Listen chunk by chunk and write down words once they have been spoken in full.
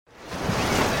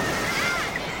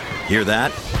Hear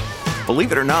that?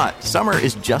 Believe it or not, summer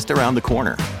is just around the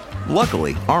corner.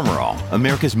 Luckily, Armor All,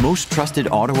 America's most trusted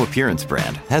auto appearance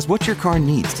brand, has what your car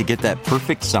needs to get that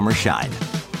perfect summer shine.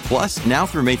 Plus, now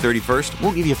through May 31st,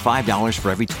 we'll give you $5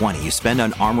 for every $20 you spend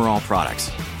on Armor All products.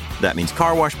 That means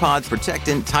car wash pods,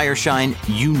 protectant, tire shine,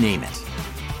 you name it.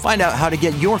 Find out how to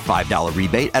get your $5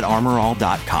 rebate at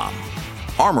armorall.com.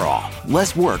 Armor All,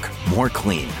 less work, more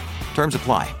clean. Terms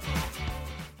apply.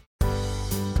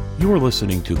 You are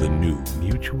listening to the new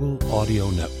Mutual Audio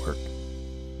Network.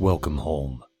 Welcome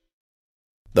home.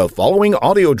 The following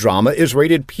audio drama is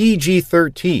rated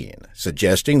PG-13,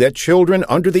 suggesting that children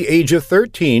under the age of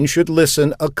 13 should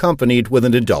listen accompanied with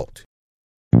an adult.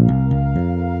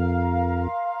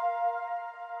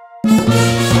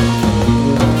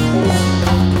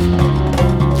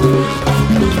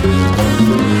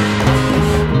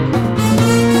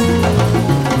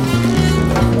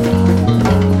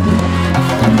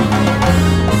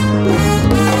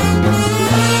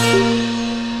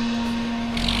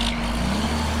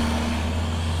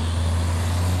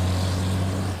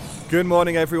 Good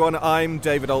morning, everyone. I'm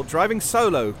David Alt, driving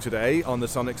solo today on the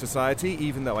Sonic Society,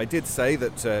 even though I did say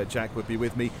that Jack would be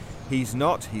with me. He's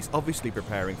not. He's obviously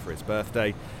preparing for his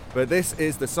birthday. But this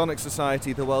is the Sonic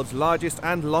Society, the world's largest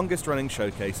and longest-running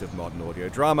showcase of modern audio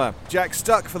drama. Jack's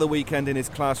stuck for the weekend in his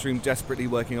classroom, desperately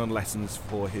working on lessons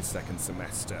for his second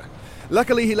semester.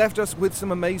 Luckily, he left us with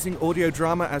some amazing audio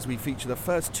drama as we feature the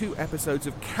first 2 episodes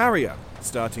of Carrier,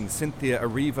 starting Cynthia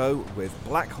Erivo with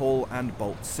Black Hole and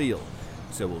Bolt Seal.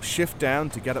 So we'll shift down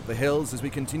to get up the hills as we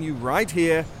continue right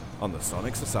here on the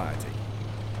Sonic Society.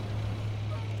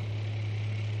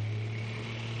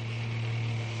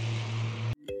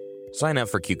 Sign up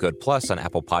for QCode Plus on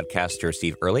Apple Podcasts to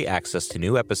receive early access to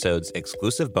new episodes,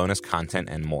 exclusive bonus content,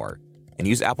 and more. And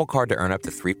use Apple Card to earn up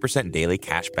to 3% daily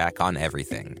cash back on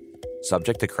everything.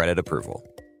 Subject to credit approval.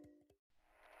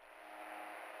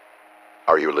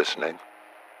 Are you listening?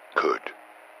 Good.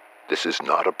 This is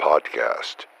not a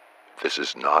podcast. This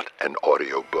is not an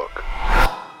audiobook.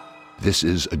 This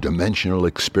is a dimensional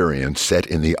experience set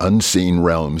in the unseen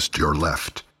realms to your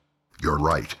left, your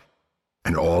right,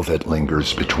 and all that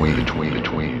lingers between.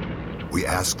 We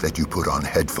ask that you put on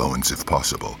headphones if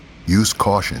possible. Use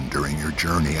caution during your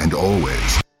journey and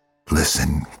always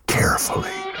listen carefully.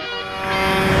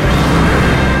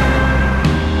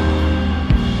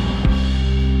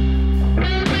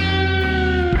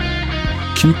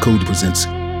 QCode presents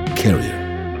Carrier,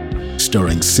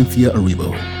 starring Cynthia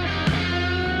Erivo.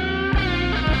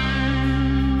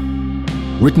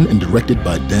 Written and directed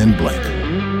by Dan Blank.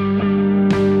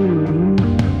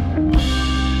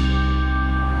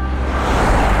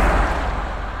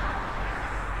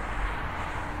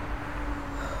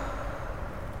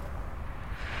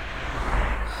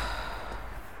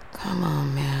 Come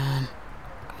on, man.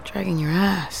 Quit dragging your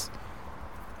ass.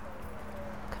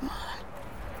 Come on.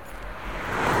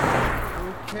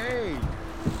 Okay.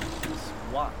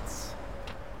 Watts.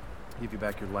 Give you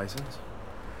back your license,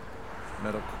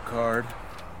 medical card.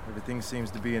 Everything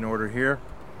seems to be in order here,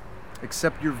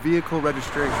 except your vehicle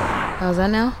registration. How's that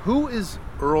now? Who is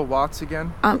Earl Watts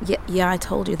again? Yeah, I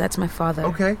told you, that's my father.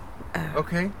 Okay.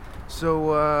 Okay.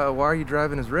 So, why are you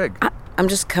driving his rig? I'm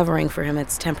just covering for him.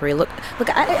 It's temporary. Look,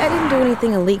 I didn't do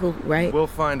anything illegal, right? We'll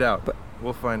find out.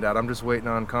 We'll find out. I'm just waiting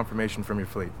on confirmation from your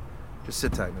fleet. Just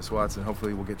sit tight, Miss Watts, and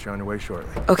hopefully we'll get you on your way shortly.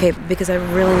 Okay, because I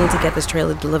really need to get this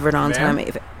trailer delivered on time.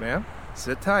 Ma'am,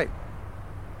 sit tight,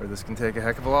 or this can take a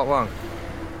heck of a lot longer.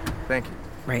 Thank you.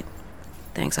 Right.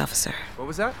 Thanks, officer. What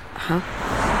was that? Huh?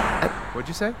 What'd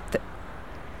you say?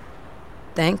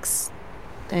 Thanks.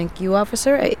 Thank you,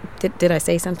 officer. Did I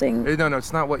say something? No,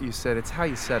 it's not what you said. It's how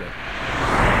you said it.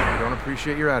 I don't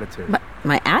appreciate your attitude.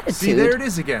 My attitude? See, there it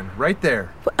is again, right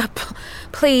there.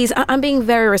 Please, I'm being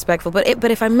very respectful, but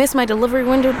if I miss my delivery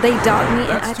window, they dog me.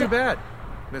 That's too bad,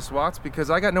 Miss Watts, because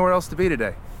I got nowhere else to be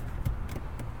today.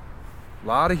 A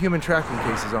lot of human trafficking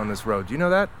cases on this road. Do you know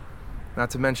that? Not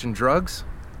to mention drugs.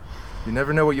 You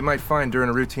never know what you might find during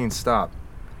a routine stop.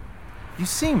 You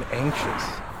seem anxious.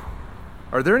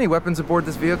 Are there any weapons aboard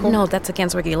this vehicle? No, that's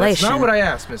against regulation. That's not what I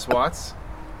asked, Miss Watts.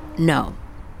 No.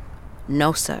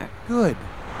 No, sir. Good.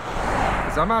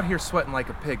 Because I'm out here sweating like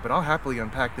a pig, but I'll happily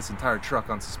unpack this entire truck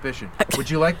on suspicion. Would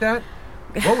you like that?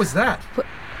 What was that? What?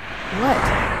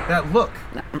 That look.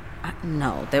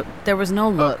 No, there was no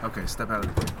look. Okay, step out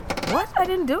of the vehicle. What? I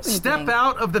didn't do anything. Step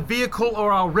out of the vehicle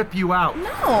or I'll rip you out. No,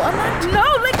 I'm not.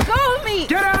 No, let go of me.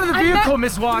 Get out of the vehicle,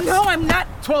 Miss Watts. No, I'm not.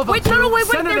 12 Wait, no, wait.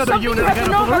 Send There's another something unit. you have to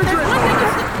know about. There's one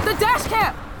thing. The dash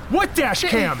cam. What dash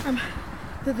cam?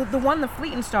 The one the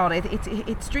fleet installed.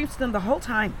 It streams them the whole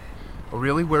time. Oh,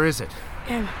 really? Where is it?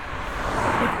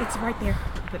 It's right there.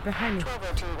 But behind me.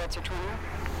 1202, what's your terminal?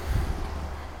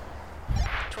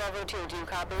 1202, do you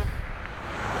copy?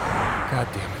 God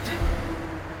damn it.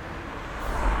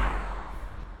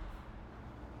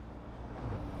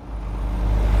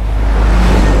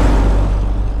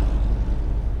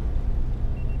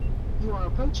 You are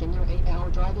approaching your 8-hour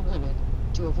driving limit.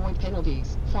 To avoid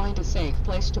penalties, find a safe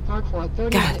place to park for a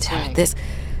 30-minute break. God damn it, this...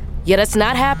 Yeah, that's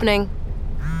not happening.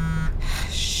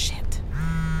 Shit.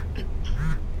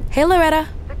 Hey, Loretta.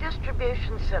 The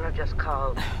distribution center just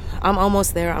called. I'm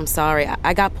almost there. I'm sorry.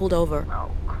 I got pulled over. Oh,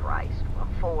 Christ. What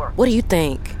for? What do you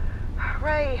think?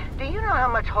 Ray, do you know how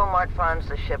much Hallmark funds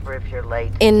the shipper if you're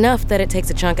late? Enough that it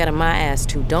takes a chunk out of my ass,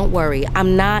 too. Don't worry.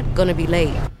 I'm not gonna be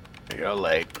late. You're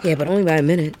late. Yeah, but only by a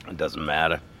minute. It doesn't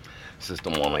matter.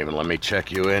 System won't even let me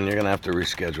check you in. You're gonna have to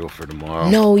reschedule for tomorrow.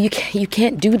 No, you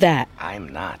can't do that. I'm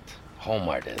not.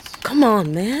 Walmart is. Come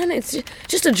on, man. It's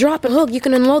just a drop and hook. You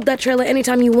can unload that trailer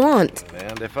anytime you want.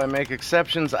 And if I make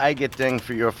exceptions, I get dinged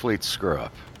for your fleet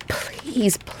screw-up.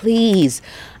 Please.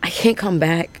 I can't come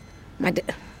back. My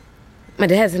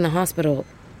dad's in the hospital.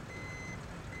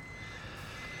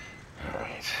 All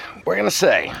right. We're gonna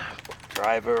say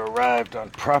driver arrived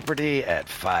on property at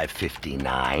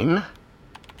 5:59,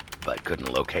 but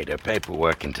couldn't locate her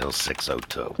paperwork until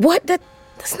 6:02. What?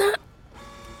 That's not...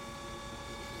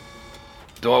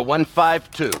 Door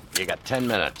 152. You got 10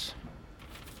 minutes.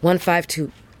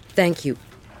 152. Thank you.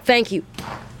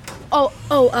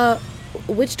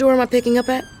 Which door am I picking up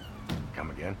at?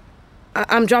 Come again?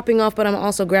 I'm dropping off, but I'm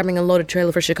also grabbing a loaded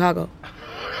trailer for Chicago.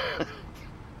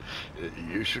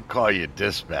 You should call your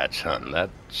dispatch, hon.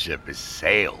 That ship is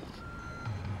sailed.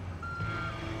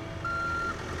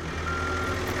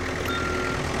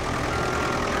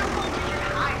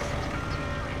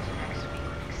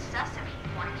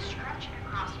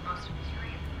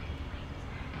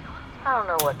 I don't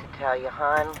know what to tell you,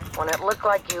 hon. When it looked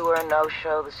like you were a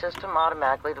no-show, the system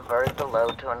automatically diverted the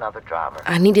load to another driver.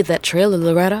 I needed that trailer,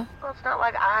 Loretta. Well, it's not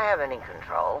like I have any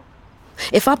control.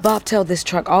 If I bobtail this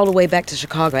truck all the way back to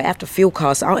Chicago after fuel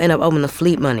costs, I'll end up owing the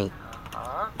fleet money.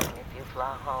 And if you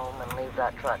fly home and leave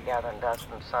that truck gathering dust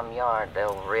in some yard,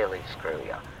 they'll really screw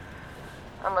you.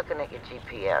 I'm looking at your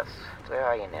GPS. Where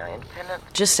are you now, Independent?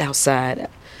 Just outside.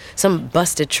 Some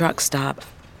busted truck stop.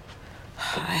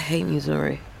 I hate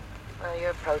Missouri. Well,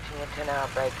 you're approaching your 10-hour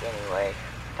break anyway.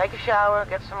 Take a shower,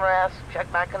 get some rest,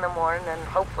 check back in the morning, and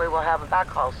hopefully we'll have a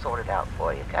backhaul sorted out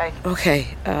for you, okay?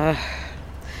 Okay,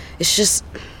 it's just...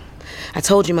 I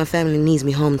told you my family needs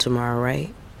me home tomorrow,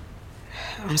 right?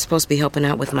 I'm supposed to be helping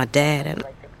out with my dad and...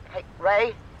 Hey,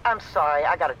 Ray, I'm sorry,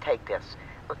 I gotta take this.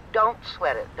 Look, don't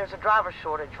sweat it. There's a driver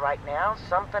shortage right now.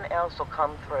 Something else will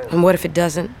come through. And what if it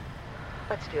doesn't?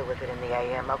 Let's deal with it in the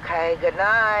AM, okay? Good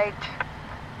night.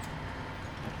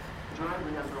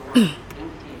 Driver number 118,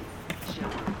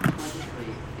 Shower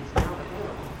 23, is now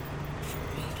available.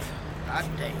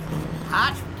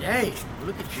 Hot day.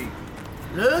 Look at you.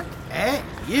 Look at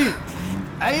you.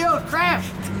 Hey, yo, Trav.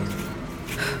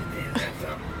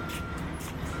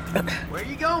 Where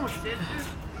you going, sister?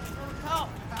 Talk.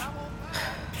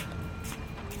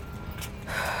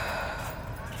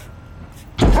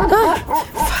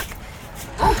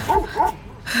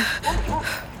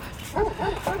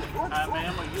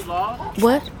 Ma'am, are you lost?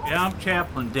 What? Yeah, I'm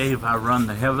Chaplain Dave. I run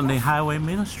the Heavenly Highway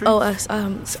Ministry. Oh,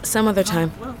 some other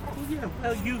time. Well,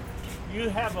 you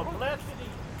have a blessed evening.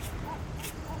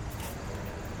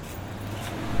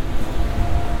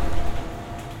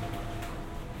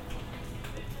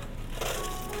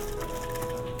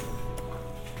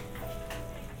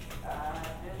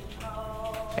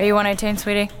 Are you 118,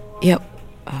 sweetie? Yep.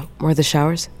 Where are the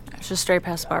showers? It's just straight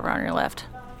past Barbara on your left.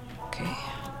 Okay.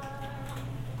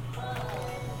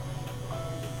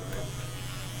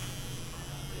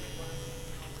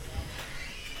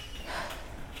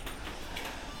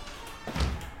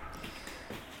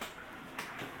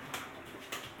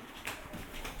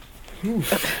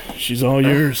 Oof, she's all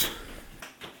yours.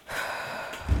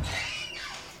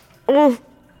 Oh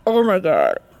my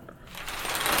God.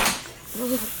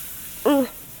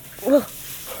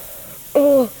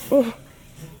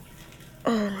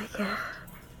 Oh my God.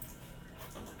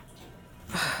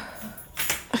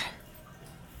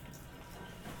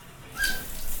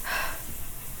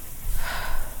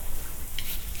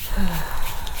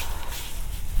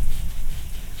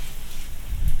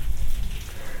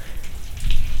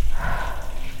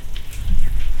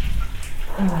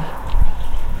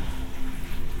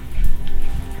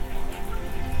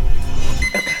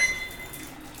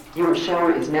 Your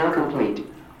shower is now complete.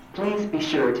 Please be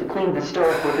sure to clean the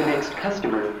store for the next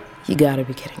customer. You gotta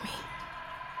be kidding me.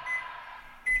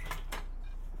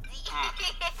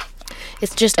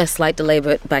 It's just a slight delay,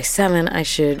 but by 7, I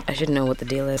should know what the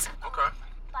deal is. Okay.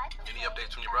 Any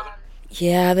updates from your brother?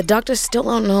 Yeah, the doctors still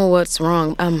don't know what's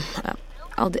wrong.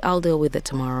 I'll deal with it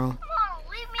tomorrow.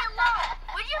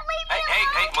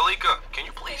 Hey, Malika, can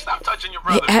you please stop touching your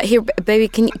brother? Hey, here, baby,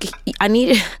 I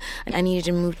need you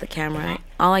to move the camera.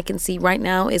 All I can see right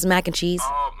now is mac and cheese.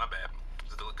 Oh, my bad.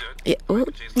 Does it look good? Yeah. Ooh,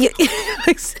 yeah.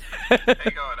 How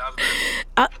you going? How's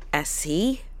it? I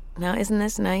see. Now, isn't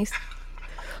this nice?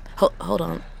 Hold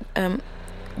on.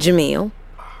 Jamil,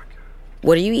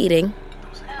 what are you eating?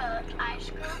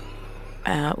 Ice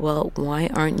cream. Well, why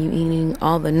aren't you eating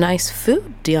all the nice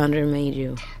food DeAndre made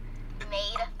you?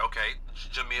 Okay,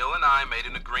 Jamil and I made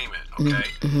an agreement, okay?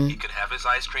 Mm-hmm. He could have his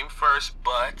ice cream first,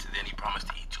 but then he promised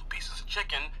to eat 2 pieces of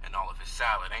chicken and all of his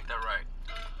salad. Ain't that right?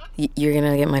 You're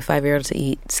gonna get my 5-year-old to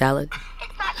eat salad?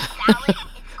 It's not salad, it's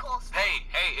coleslaw.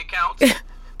 Hey, it counts.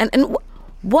 And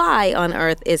why on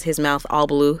earth is his mouth all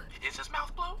blue? Is his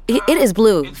mouth blue? It is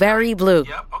blue, very blue.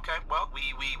 Yep, okay. Well,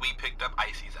 we picked up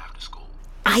ices after school.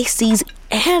 Ices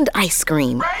and ice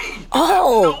cream. Right.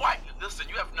 Oh. Listen,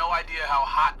 you have no idea how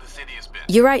hot the city has been.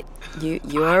 You're right. You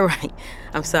are right.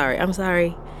 I'm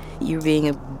sorry. You're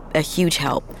being a huge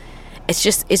help. It's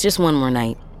just one more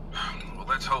night. Well,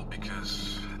 let's hope,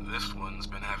 because this one's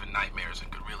been having nightmares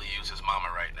and could really use his mama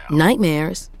right now.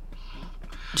 Nightmares?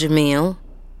 Jamil?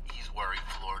 He's worried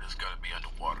Florida's gonna be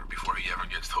underwater before he ever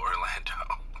gets to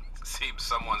Orlando. Seems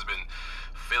someone's been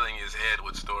filling his head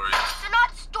with stories. They're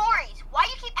not stories. Why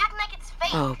you keep acting like it's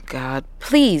fake? Oh, God.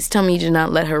 Please tell me you did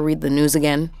not let her read the news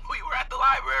again. Oh, you were at the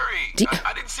library.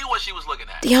 I didn't see what she was looking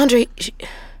at. DeAndre,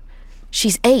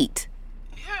 she's 8.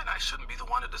 Yeah, and I shouldn't be the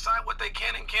one to decide what they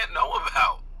can and can't know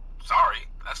about. Sorry,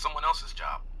 that's someone else's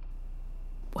job.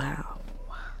 Wow.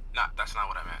 Nah, that's not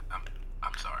what I meant.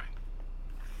 I'm sorry.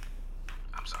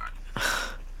 I'm sorry.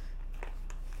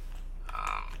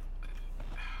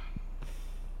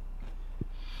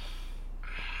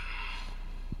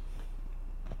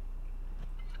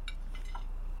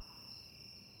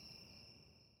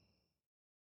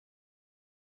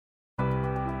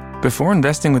 Before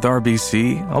investing with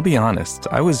RBC, I'll be honest,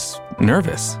 I was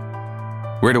nervous.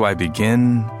 Where do I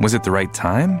begin? Was it the right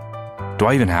time? Do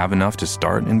I even have enough to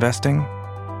start investing?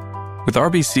 With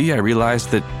RBC, I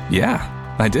realized that,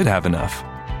 yeah, I did have enough.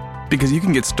 Because you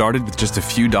can get started with just a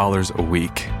few dollars a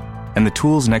week. And the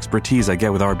tools and expertise I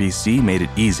get with RBC made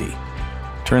it easy.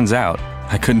 Turns out,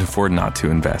 I couldn't afford not to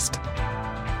invest.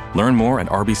 Learn more at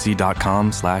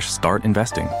rbc.com/start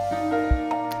investing.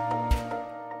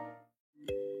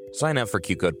 Sign up for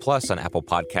QCode Plus on Apple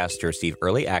Podcasts to receive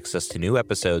early access to new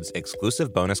episodes,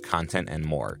 exclusive bonus content, and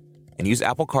more. And use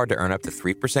Apple Card to earn up to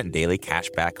 3% daily cash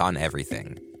back on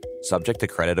everything. Subject to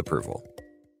credit approval.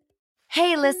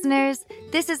 Hey, listeners.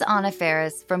 This is Anna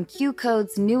Ferris from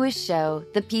QCode's newest show,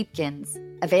 The Peepkins,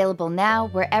 available now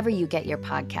wherever you get your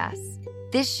podcasts.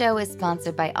 This show is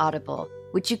sponsored by Audible,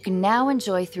 which you can now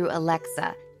enjoy through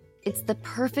Alexa. It's the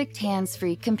perfect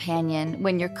hands-free companion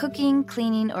when you're cooking,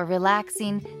 cleaning, or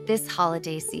relaxing this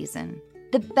holiday season.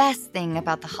 The best thing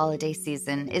about the holiday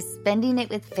season is spending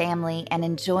it with family and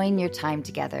enjoying your time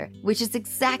together, which is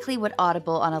exactly what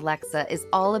Audible on Alexa is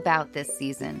all about this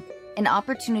season. An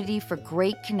opportunity for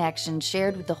great connection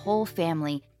shared with the whole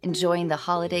family, enjoying the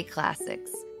holiday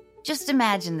classics. Just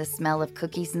imagine the smell of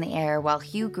cookies in the air while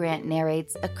Hugh Grant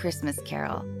narrates A Christmas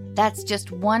Carol. That's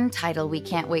just one title we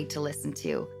can't wait to listen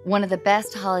to. One of the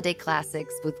best holiday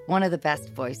classics with one of the best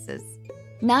voices.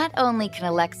 Not only can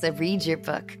Alexa read your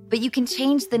book, but you can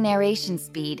change the narration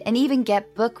speed and even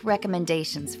get book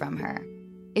recommendations from her.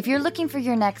 If you're looking for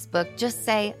your next book, just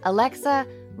say, Alexa,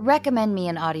 recommend me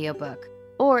an audiobook.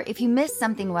 Or if you miss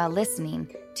something while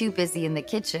listening, too busy in the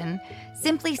kitchen,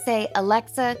 simply say,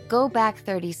 Alexa, go back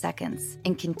 30 seconds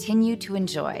and continue to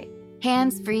enjoy.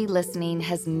 Hands-free listening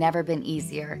has never been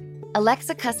easier.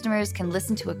 Alexa customers can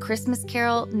listen to A Christmas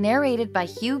Carol narrated by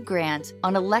Hugh Grant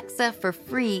on Alexa for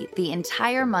free the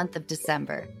entire month of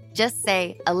December. Just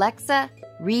say, Alexa,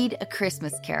 read A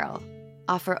Christmas Carol.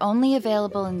 Offer only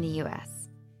available in the U.S.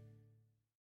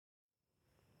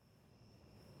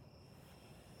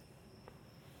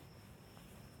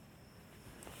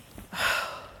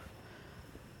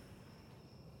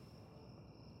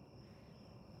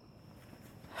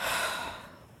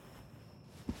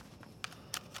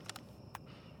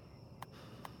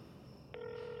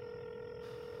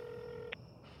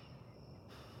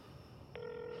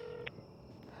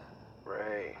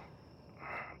 Ray,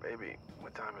 baby,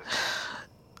 what time is it?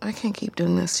 I can't keep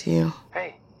doing this to you.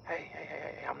 Hey,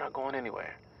 I'm not going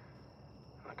anywhere.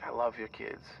 Look, I love your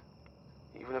kids.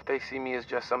 Even if they see me as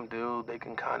just some dude, they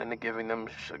can con into giving them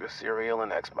sugar cereal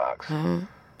and Xbox.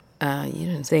 You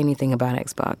didn't say anything about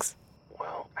Xbox.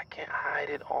 Well, I can't hide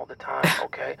it all the time,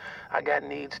 okay? I got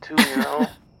needs too, you know?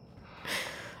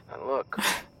 And look,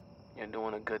 you're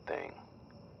doing a good thing.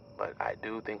 But I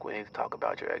do think we need to talk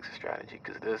about your exit strategy,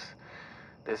 because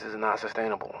this is not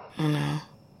sustainable.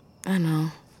 I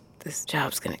know. This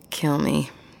job's gonna kill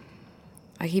me.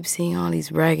 I keep seeing all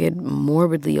these ragged,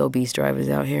 morbidly obese drivers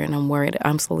out here, and I'm worried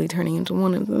I'm slowly turning into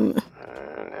one of them.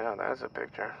 Yeah, that's a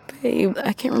picture. Babe,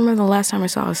 I can't remember the last time I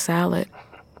saw a salad.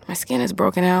 My skin is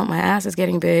broken out, my ass is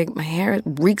getting big, my hair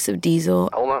reeks of diesel.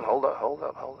 Hold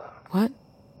up. What?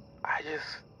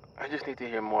 I just need to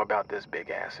hear more about this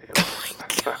big ass of yours.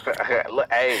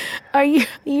 Look, hey. Are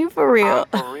you for real?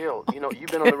 I'm for real. You know, you've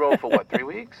been on the road for what, 3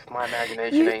 weeks? My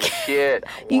imagination ain't shit.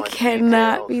 You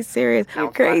cannot be serious.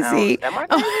 You're crazy. Am I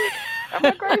crazy? Am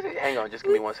I crazy? Hang on, just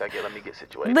give me 1 second. Let me get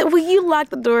situated. Will you lock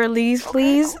the door at least,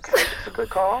 please? Okay, it's a good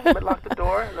call. Let me lock the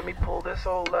door. Let me pull this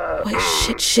old, Wait,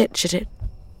 shit.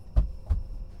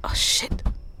 Oh, shit.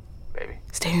 Baby.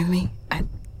 Stay with me. I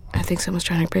think someone's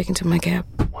trying to break into my cab.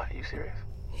 What, are you serious?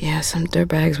 Yeah, some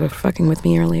dirtbags were fucking with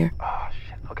me earlier. Oh,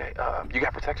 shit. Okay, you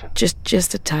got protection?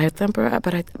 Just a tire thumper,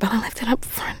 but I left it up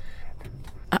front.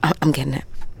 I'm getting it.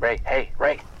 Ray,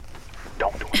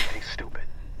 don't do anything stupid.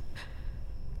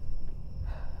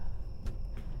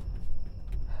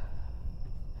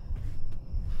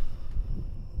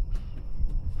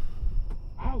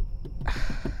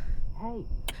 Hey,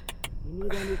 you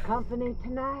need any company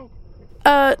tonight?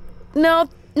 No,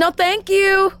 thank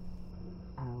you.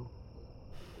 Oh.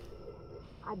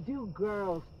 I do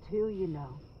girls too, you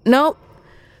know. Nope,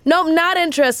 not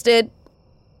interested.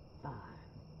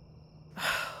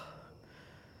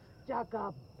 Shut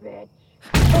up, bitch.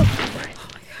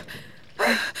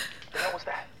 Ray, what was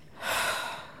that?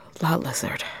 Lot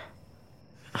lizard.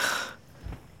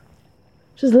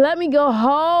 Just let me go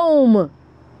home.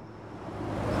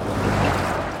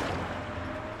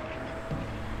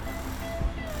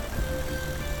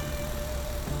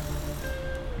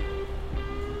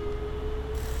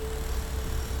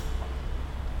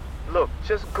 Look,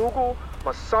 just Google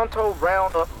Monsanto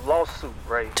Roundup lawsuit,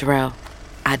 Ray. Terrell,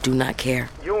 I do not care.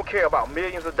 You don't care about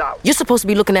millions of dollars. You're supposed to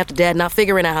be looking after Dad, not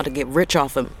figuring out how to get rich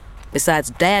off him. Besides,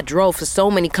 Dad drove for so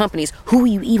many companies. Who are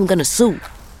you even gonna sue?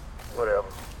 Whatever.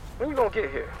 When you gonna get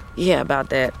here? Yeah, about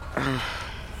that.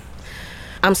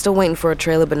 I'm still waiting for a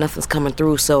trailer, but nothing's coming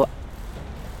through, so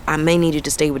I may need you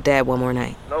to stay with Dad one more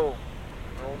night.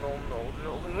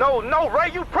 No,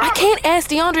 Ray, you promised. I can't ask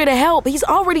DeAndre to help. He's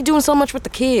already doing so much with the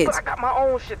kids. But I got my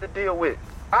own shit to deal with.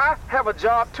 I have a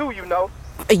job too, you know.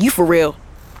 Are you for real?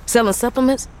 Selling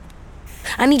supplements?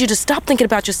 I need you to stop thinking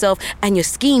about yourself and your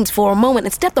schemes for a moment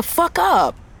and step the fuck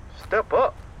up. Step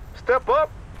up? Step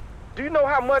up? Do you know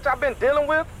how much I've been dealing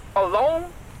with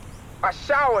alone? I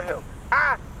shower him.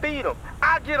 I feed him.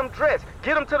 I get him dressed.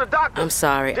 Get him to the doctor. I'm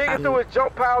sorry. Digging through his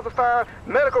junk piles to find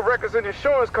medical records and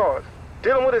insurance cards.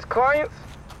 Dealing with his clients.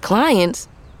 Clients?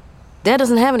 Dad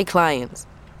doesn't have any clients.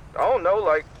 I don't know,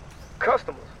 like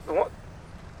customers. The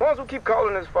ones who keep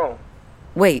calling his phone.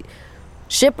 Wait,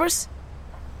 shippers?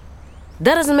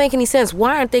 That doesn't make any sense.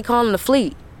 Why aren't they calling the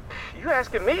fleet? You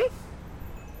asking me?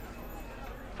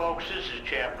 Folks, this is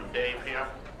Chaplain Dave here.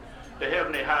 The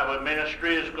Heavenly Highway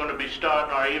Ministry is going to be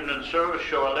starting our evening service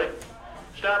shortly.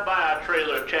 Stop by our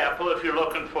trailer chapel if you're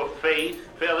looking for faith,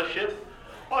 fellowship,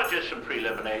 or just some free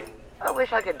lemonade. I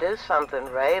wish I could do something,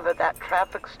 Ray, but that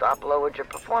traffic stop lowered your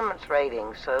performance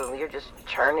rating, so you're just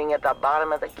churning at the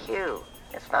bottom of the queue.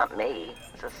 It's not me,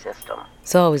 it's a system.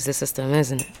 It's always the system,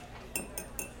 isn't it?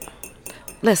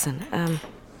 Listen,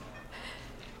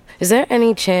 is there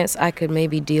any chance I could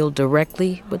maybe deal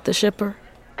directly with the shipper?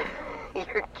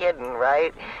 You're kidding,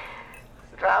 right?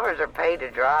 Drivers are paid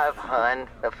to drive, hun.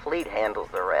 The fleet handles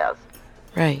the rest.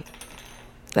 Right.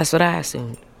 That's what I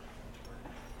assumed.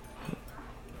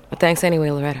 Well, thanks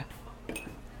anyway, Loretta.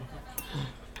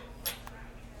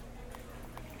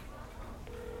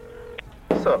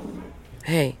 What's up?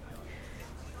 Hey,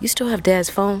 you still have Dad's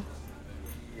phone?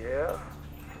 Yeah,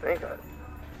 I think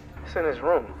it's in his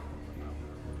room.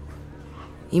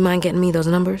 You mind getting me those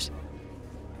numbers?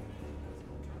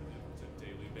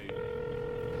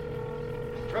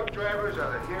 Truck drivers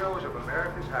are the heroes of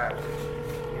America's highways.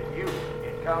 If you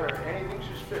encounter anything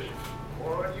suspicious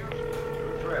or unusual in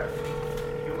your traffic,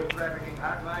 the human trafficking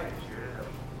hotline is here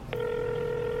to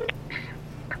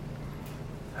help.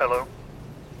 Hello?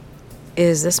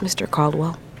 Is this Mr.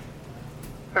 Caldwell?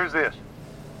 Who's this?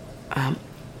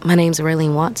 My name's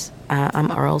Raylene Watts.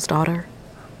 I'm Earl's daughter.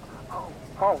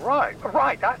 Oh, right.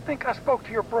 I think I spoke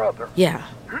to your brother. Yeah.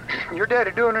 Your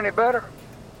daddy doing any better?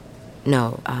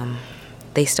 No,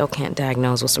 they still can't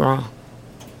diagnose what's wrong.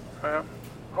 Well,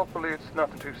 Hopefully it's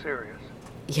nothing too serious.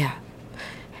 Yeah.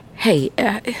 Hey,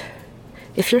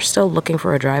 if you're still looking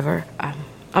for a driver,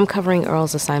 I'm covering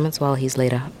Earl's assignments while he's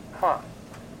laid up. Huh.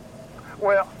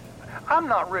 Well, I'm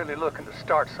not really looking to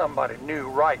start somebody new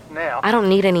right now. I don't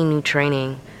need any new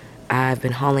training. I've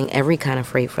been hauling every kind of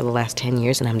freight for the last 10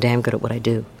 years, and I'm damn good at what I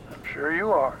do. I'm sure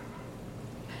you are.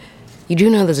 You do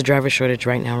know there's a driver shortage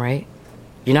right now, right?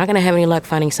 You're not going to have any luck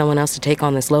finding someone else to take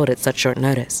on this load at such short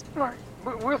notice. Right,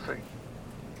 but we'll see.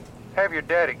 Have your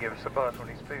daddy give us a buzz when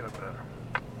he's feeling better.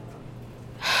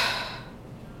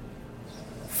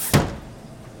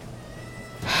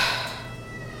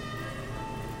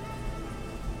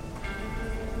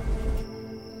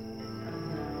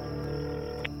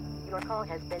 Your call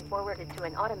has been forwarded to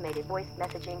an automated voice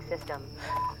messaging system.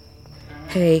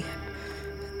 Hey,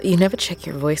 you never check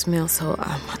your voicemail, so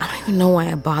I don't even know why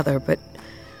I bother, but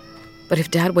if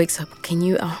Dad wakes up, can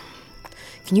you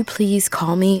please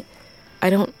call me? I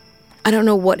don't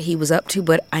know what he was up to,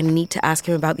 but I need to ask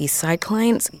him about these side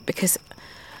clients because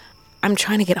I'm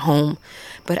trying to get home.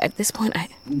 But at this point,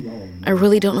 I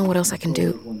really don't know what else I can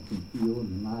do.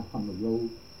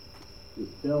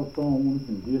 With cell phones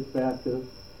and dispatchers,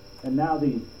 and now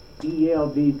these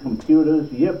ELD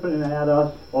computers yipping at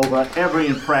us over every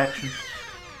infraction.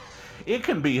 It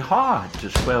can be hard to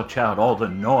squelch out all the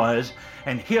noise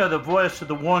and hear the voice of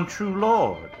the one true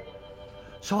Lord.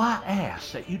 So I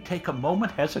ask that you take a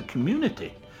moment as a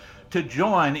community to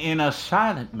join in a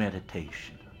silent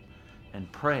meditation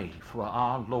and pray for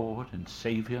our Lord and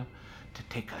Savior to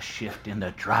take a shift in the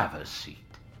driver's seat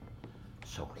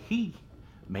so he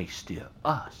may steer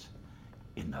us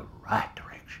in the right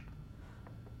direction.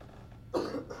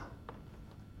 I'm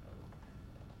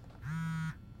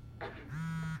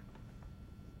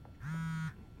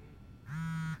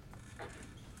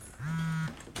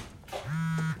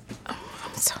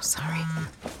so sorry.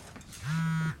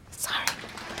 Sorry.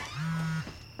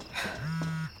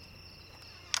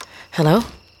 Hello?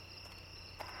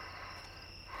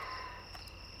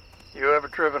 You ever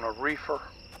driven a reefer?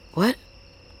 What?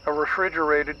 A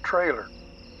refrigerated trailer.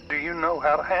 Do you know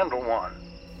how to handle one?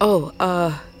 Oh,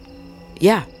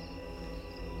 yeah.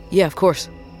 Yeah, of course.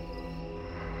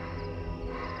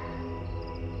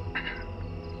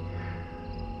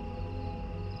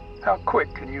 How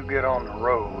quick can you get on the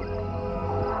road?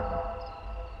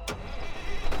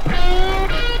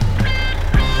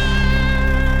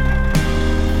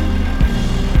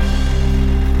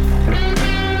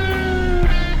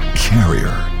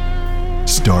 Carrier,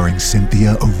 starring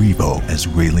Cynthia Erivo as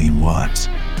Raylene Watts.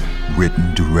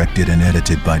 Written, directed, and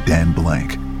edited by Dan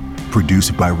Blank.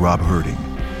 Produced by Rob Herding,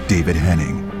 David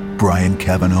Henning, Brian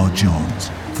Cavanaugh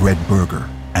Jones, Fred Berger,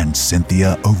 and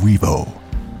Cynthia Erivo.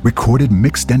 Recorded,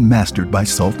 mixed, and mastered by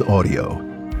Salt Audio.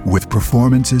 With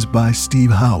performances by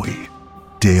Steve Howie,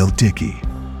 Dale Dickey,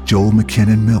 Joel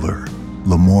McKinnon Miller,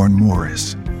 Lamorne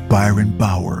Morris, Byron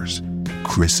Bowers,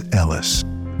 Chris Ellis,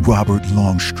 Robert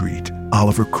Longstreet,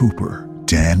 Oliver Cooper,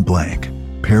 Dan Blank,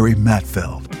 Perry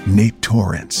Matfeld, Nate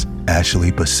Torrance,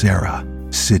 Ashley Becerra,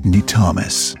 Sidney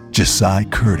Thomas, Josiah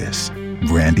Curtis,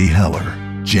 Randy Heller,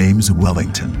 James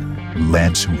Wellington,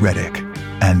 Lance Reddick,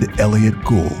 and Elliot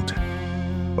Gould.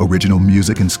 Original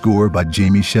music and score by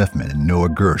Jamie Sheffman and Noah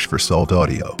Gersh for Salt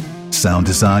Audio. Sound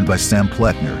design by Sam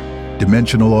Plettner.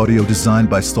 Dimensional audio designed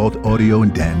by Salt Audio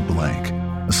and Dan Blank.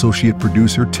 Associate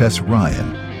producer Tess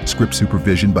Ryan. Script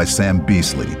supervision by Sam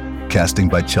Beasley. Casting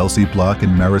by Chelsea Block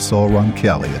and Marisol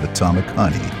Roncalli at Atomic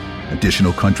Honey.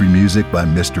 Additional country music by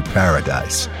Mr.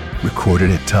 Paradise. Recorded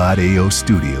at Todd A.O.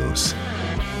 Studios.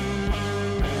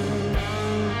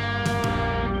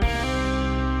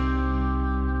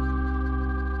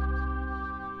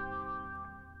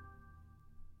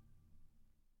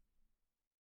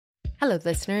 Hello,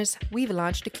 listeners. We've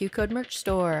launched a Q-Code merch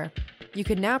store. You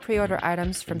can now pre-order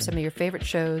items from some of your favorite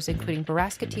shows, including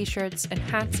Baraska t-shirts and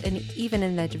hats and even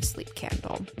an Edge of Sleep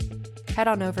candle. Head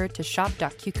on over to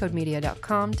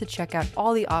shop.qcodemedia.com to check out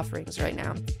all the offerings right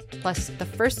now. Plus, the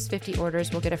first 50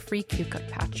 orders will get a free Q-Code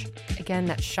patch. Again,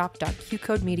 that's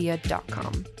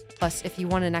shop.qcodemedia.com. Plus, if you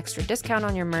want an extra discount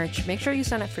on your merch, make sure you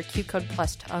sign up for Q-Code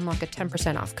Plus to unlock a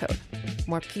 10% off code.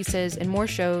 More pieces and more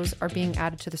shows are being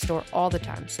added to the store all the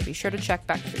time, so be sure to check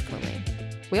back frequently.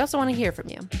 We also want to hear from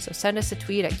you, so send us a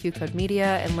tweet at Q-Code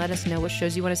Media and let us know what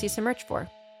shows you want to see some merch for.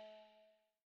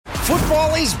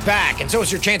 Football is back, and so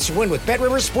is your chance to win with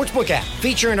BetRivers Sportsbook app.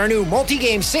 Featuring our new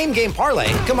multi-game same-game parlay,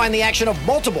 combine the action of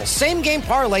multiple same-game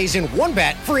parlays in one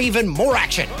bet for even more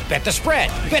action. Bet the spread,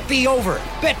 bet the over,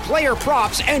 bet player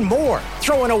props, and more.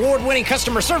 Throw in award-winning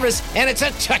customer service, and it's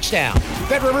a touchdown.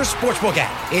 BetRivers Sportsbook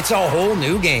app. It's a whole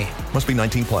new game. Must be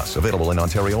 18 plus. Available in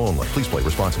Ontario only. Please play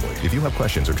responsibly. If you have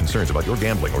questions or concerns about your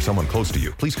gambling or someone close to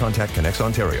you, please contact Connects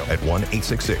Ontario at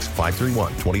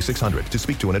 1-866-531-2600 to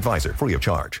speak to an advisor free of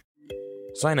charge.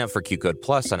 Sign up for QCode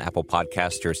Plus on Apple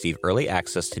Podcasts to receive early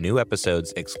access to new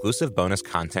episodes, exclusive bonus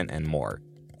content, and more.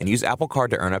 And use Apple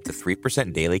Card to earn up to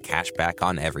 3% daily cash back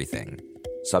on everything.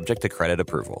 Subject to credit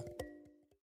approval.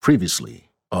 Previously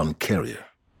on Carrier.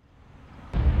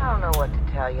 I don't know what to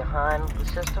tell you, hon. The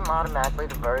system automatically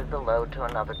diverted the load to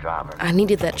another driver. I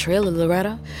needed that trailer,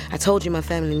 Loretta. I told you my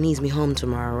family needs me home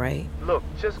tomorrow, right? Look,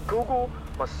 just Google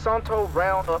Monsanto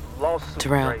Roundup lawsuit.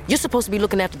 Terrell, you're supposed to be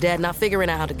looking after Dad, not figuring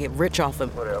out how to get rich off him.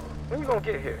 Whatever. When you gonna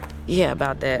get here? Yeah,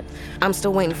 about that. I'm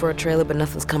still waiting for a trailer, but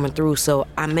nothing's coming through, so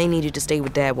I may need you to stay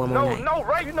with Dad one more night. No,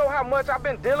 Ray, you know how much I've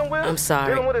been dealing with? I'm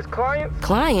sorry. Dealing with his clients?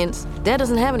 Clients? Dad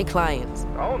doesn't have any clients.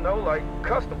 I don't know, like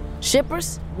customers.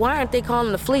 Shippers? Why aren't they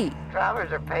calling the fleet?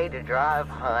 Drivers are paid to drive,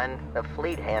 hon. The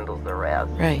fleet handles the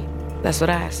rest. Right. That's what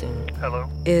I assumed. Hello?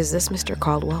 Is this Mr.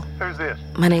 Caldwell? Who's this?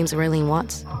 My name's Raylene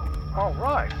Watts. All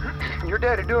right. Your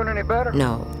daddy doing any better?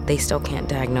 No, they still can't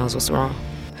diagnose what's wrong.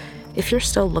 If you're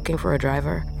still looking for a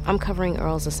driver, I'm covering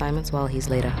Earl's assignments while he's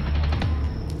laid out.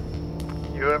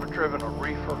 You ever driven a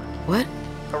reefer? What?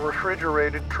 A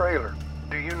refrigerated trailer.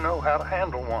 Do you know how to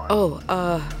handle one?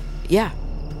 Yeah.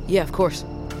 Yeah, of course.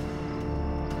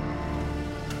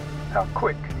 How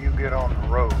quick can you get on the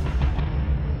road?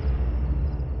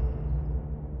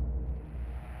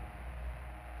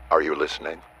 Are you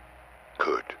listening?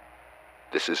 Good.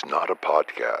 This is not a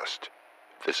podcast.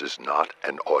 This is not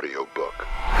an audiobook.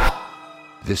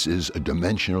 This is a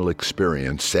dimensional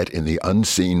experience set in the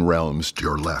unseen realms to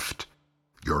your left,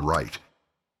 your right,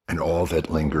 and all that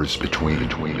lingers between.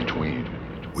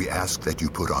 We ask that you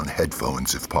put on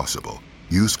headphones if possible.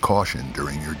 Use caution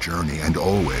during your journey and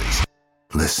always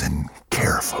listen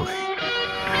carefully.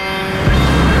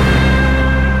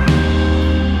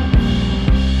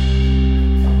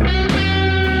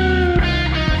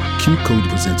 QCode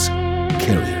presents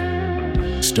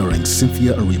Carrier, starring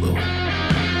Cynthia Erivo.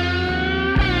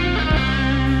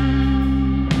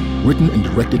 Written and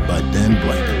directed by Dan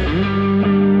Blank.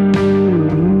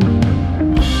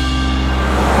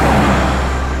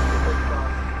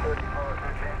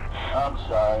 I'm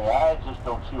sorry, I just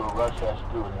don't see what Rush has to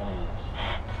do with any of this.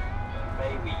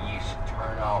 Maybe you should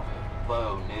turn off the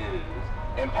faux news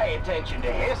and pay attention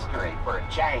to history for a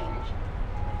change.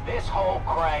 This whole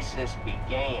crisis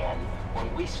began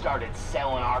when we started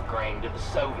selling our grain to the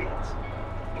Soviets.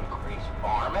 Increased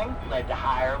farming led to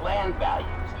higher land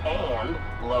values and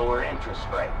lower interest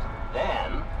rates.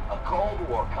 Then, a Cold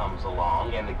War comes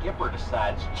along and the Gipper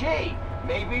decides, gee,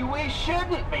 maybe we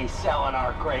shouldn't be selling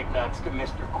our grape nuts to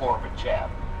Mr. Gorbachev.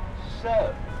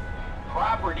 So,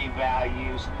 property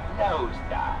values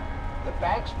nosedive. The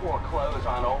banks foreclose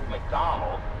on old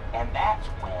McDonald, and that's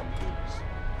when these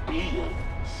beings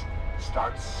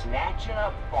start snatching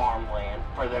up farmland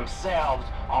for themselves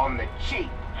on the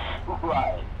cheap.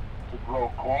 Right. To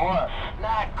grow corn.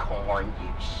 Not corn, you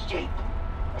sheep.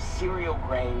 A cereal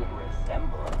grain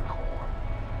resembling corn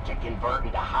to convert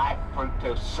into high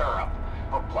fructose syrup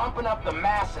for plumping up the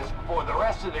masses before the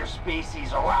rest of their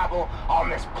species arrival on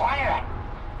this planet.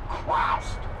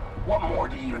 Christ, what more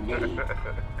do you need?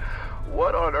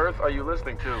 What on earth are you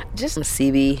listening to? Just some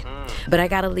CB. But I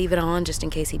gotta leave it on just in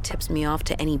case he tips me off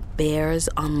to any bears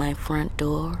on my front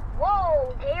door.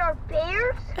 Whoa, they are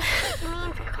bears? It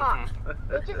means cops.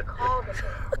 They just called them.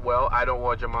 Well, I don't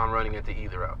want your mom running into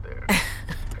either out there.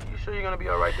 You sure you're gonna be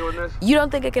all right doing this? You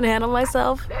don't think I can handle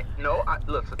myself? No,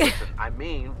 listen. I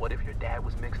mean, what if your dad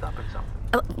was mixed up in something?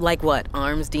 Like what?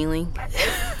 Arms dealing?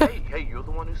 Hey, you're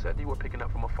the one who said you were picking up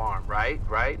from a farm, right?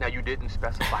 Now, you didn't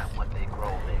specify what they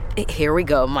grow there. Here we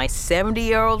go. My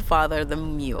 70-year-old father, the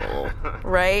mule.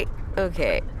 Right?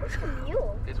 Okay. What's a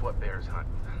mule? It's what bears hunt.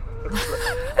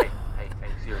 hey,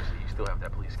 seriously, you still have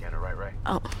that police scanner, right?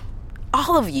 Oh.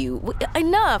 All of you.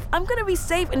 Enough. I'm gonna be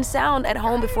safe and sound at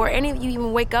home before any of you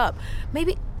even wake up.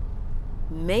 Maybe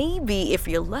if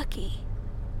you're lucky,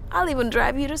 I'll even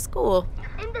drive you to school.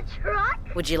 In the truck?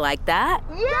 Would you like that?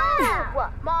 Yeah!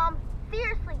 What? Mom,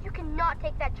 seriously, you cannot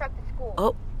take that truck to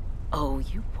school. Oh,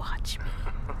 you watch me.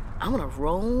 I'm gonna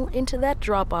roll into that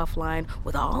drop-off line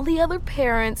with all the other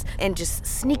parents and just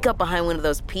sneak up behind one of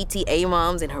those PTA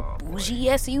moms in her bougie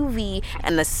SUV,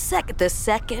 and the second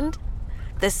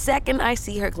I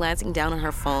see her glancing down on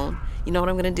her phone, you know what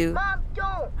I'm gonna do? Mom,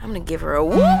 don't. I'm gonna give her a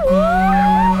woo.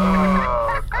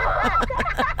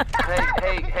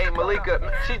 Hey,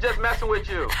 Malika, she's just messing with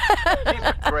you. She's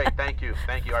great, thank you.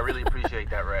 I really appreciate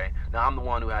that, Ray. Now, I'm the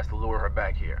one who has to lure her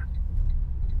back here.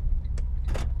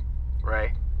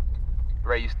 Ray,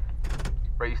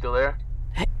 Ray, you still there?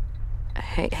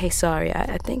 Hey, sorry.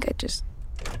 I think I just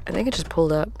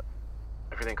pulled up.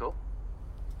 Everything cool?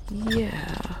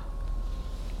 Yeah.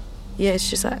 Yeah, it's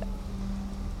just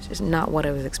not what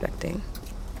I was expecting.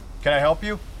 Can I help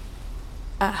you?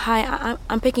 Hi,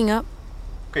 I'm picking up.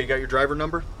 Okay, you got your driver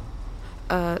number?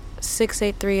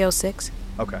 68306.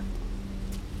 Okay.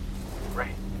 Ray,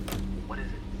 what is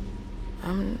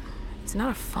it? It's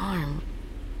not a farm.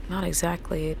 Not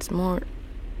exactly. It's more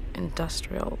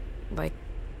industrial, like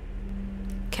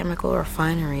chemical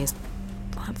refineries.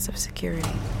 Lots of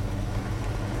security.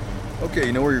 Okay,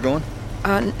 you know where you're going?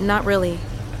 Not really.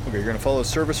 Okay, you're gonna follow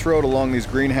service road along these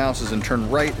greenhouses and turn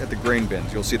right at the grain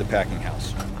bins. You'll see the packing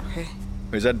house. Okay.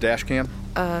 Wait, is that a dash cam?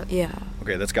 Yeah.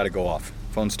 Okay, that's gotta go off.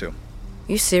 Phones too.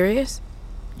 You serious?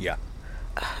 Yeah.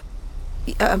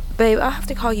 Babe, I'll have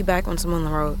to call you back once I'm on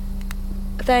the road.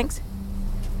 Thanks.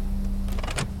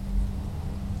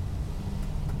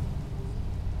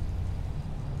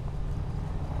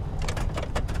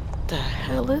 The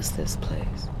hell is this place?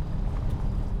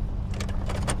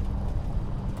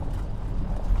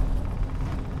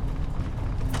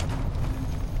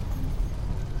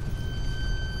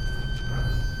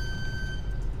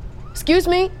 Excuse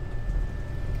me?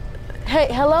 Hey,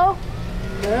 hello?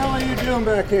 What the hell are you doing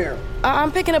back here?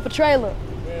 I'm picking up a trailer.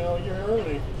 Well, you're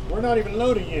early. We're not even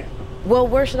loaded yet. Well,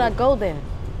 where should I go then?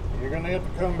 You're gonna have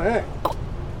to come back. Oh,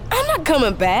 I'm not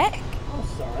coming back. I'm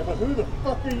sorry, but who the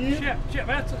fuck are you? Chip,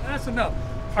 that's enough.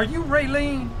 Are you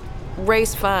Raylene?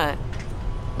 Ray's fine.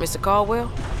 Mr.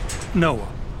 Caldwell? Noah.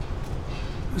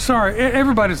 Sorry,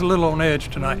 everybody's a little on edge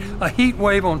tonight. A heat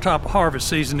wave on top of harvest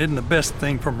season isn't the best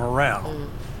thing for morale.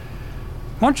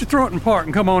 Why don't you throw it in park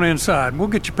and come on inside? We'll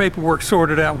get your paperwork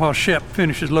sorted out while Shep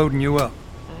finishes loading you up.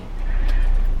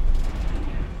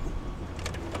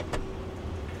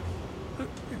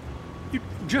 You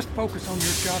just focus on your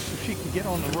job so she can get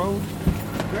on the road.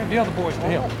 Grab the other boys to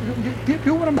help.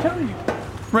 Do what I'm telling you.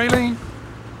 Raylene,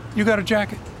 you got a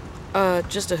jacket?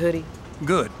 Just a hoodie.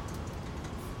 Good.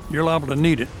 You're liable to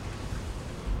need it.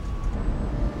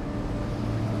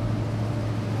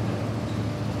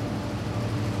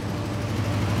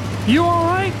 You all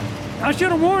right? I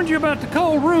should have warned you about the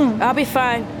cold room. I'll be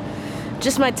fine.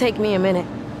 Just might take me a minute.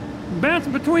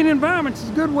 Bouncing between environments is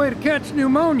a good way to catch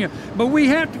pneumonia, but we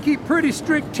have to keep pretty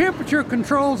strict temperature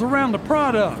controls around the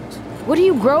products. What do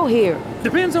you grow here?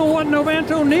 Depends on what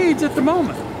Novanto needs at the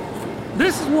moment.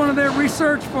 This is one of their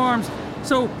research farms,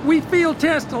 so we field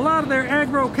test a lot of their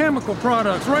agrochemical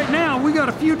products. Right now, we got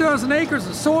a few dozen acres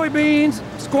of soybeans,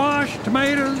 squash,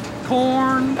 tomatoes,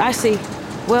 corn. I see.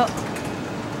 Well,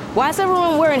 why is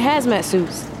everyone wearing hazmat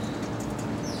suits?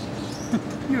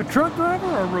 You a truck driver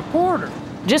or a reporter?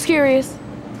 Just curious.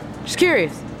 Just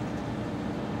curious.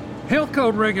 Health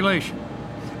code regulation.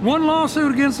 One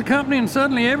lawsuit against the company and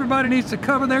suddenly everybody needs to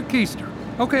cover their keister.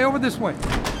 Okay, over this way.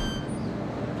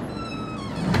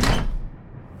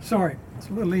 Sorry, it's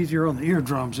a little easier on the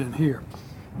eardrums in here.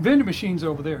 Vending machine's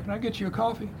over there. Can I get you a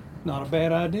coffee? Not a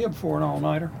bad idea before an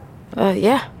all-nighter.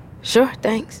 Yeah. Sure,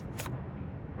 thanks.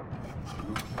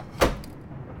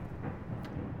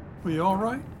 Are you all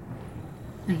right?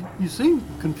 You seem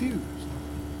confused.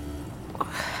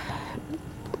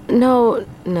 No.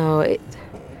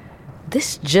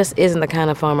 This just isn't the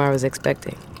kind of farm I was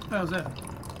expecting. How's that?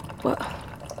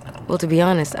 Well, to be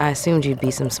honest, I assumed you'd be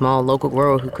some small local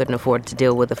grower who couldn't afford to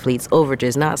deal with the fleet's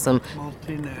overages, not some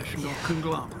multinational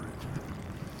conglomerate.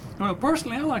 Well,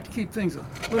 personally, I like to keep things a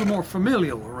little more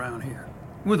familial around here.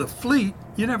 With a fleet,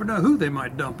 you never know who they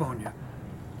might dump on you.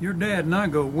 Your dad and I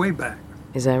go way back.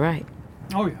 Is that right?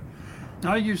 Oh, yeah.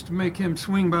 I used to make him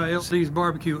swing by LC's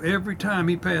barbecue every time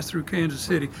he passed through Kansas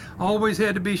City. Always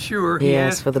had to be sure he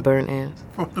asked for the burnt ends.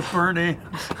 For the burnt ends.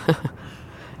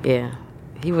 Yeah,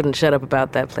 he wouldn't shut up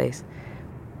about that place.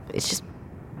 It's just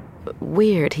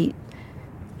weird. He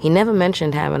never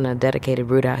mentioned having a dedicated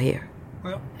route out here.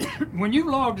 Well, when you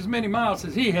logged as many miles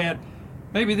as he had,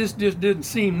 maybe this just didn't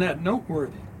seem that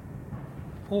noteworthy.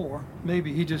 Or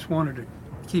maybe he just wanted to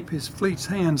keep his fleet's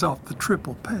hands off the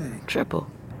triple pay. Triple?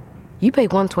 You pay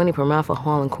 $120 per mile for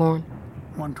hauling corn?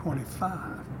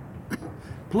 $125.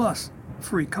 Plus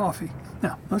free coffee.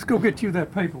 Now, let's go get you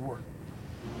that paperwork.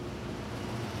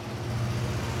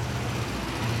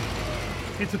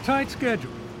 It's a tight schedule.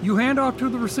 You hand off to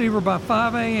the receiver by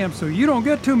 5 a.m. so you don't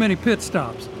get too many pit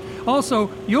stops.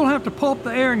 Also, you'll have to pulp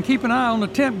the air and keep an eye on the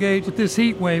temp gauge with this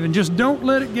heat wave, and just don't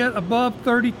let it get above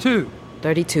 32.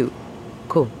 32.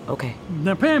 Cool, okay.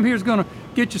 Now, Pam here's gonna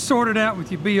get you sorted out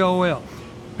with your BOL.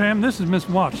 Pam, this is Miss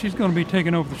Watts. She's going to be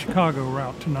taking over the Chicago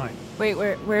route tonight. Wait,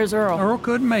 where's Earl? Earl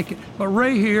couldn't make it, but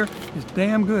Ray here is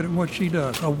damn good at what she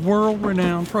does. A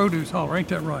world-renowned produce hauler, ain't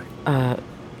that right?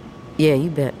 Yeah, you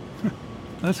bet.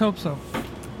 Let's hope so.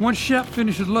 Once Shep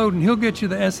finishes loading, he'll get you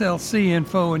the SLC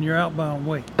info and your outbound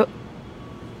weight.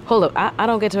 Hold up, I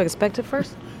don't get to inspect it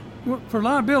first? Well, for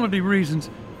liability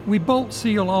reasons, we bolt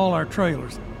seal all our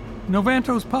trailers.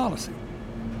 Novanto's policy.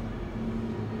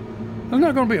 There's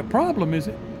not going to be a problem, is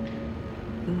it?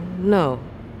 No,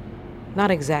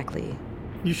 not exactly.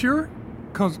 You sure?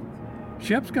 'Cause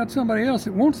Shep's got somebody else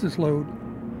that wants this load.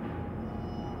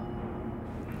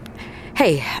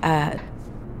 Hey,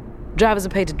 drivers are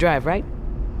paid to drive, right?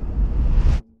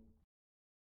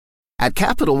 At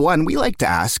Capital One, we like to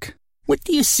ask, what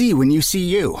do you see when you see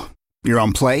you? Your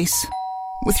own place?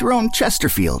 With your own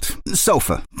Chesterfield,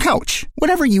 sofa, couch,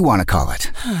 whatever you want to call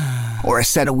it. Or a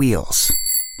set of wheels.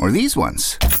 Or these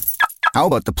ones. How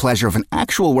about the pleasure of an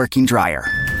actual working dryer?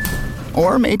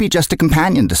 Or maybe just a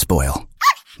companion to spoil.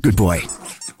 Good boy.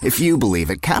 If you believe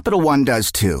it, Capital One does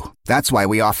too. That's why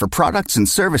we offer products and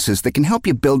services that can help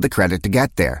you build the credit to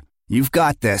get there. You've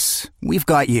got this. We've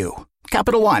got you.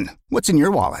 Capital One, what's in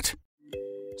your wallet?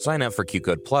 Sign up for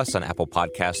QCode Plus on Apple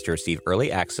Podcasts to receive early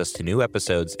access to new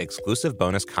episodes, exclusive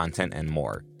bonus content, and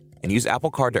more. And use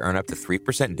Apple Card to earn up to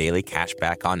 3% daily cash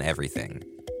back on everything.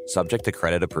 Subject to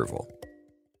credit approval.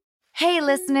 Hey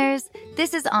listeners,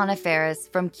 this is Anna Ferris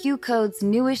from QCode's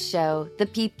newest show, The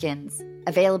Peepkins,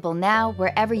 available now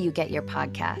wherever you get your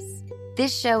podcasts.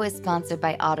 This show is sponsored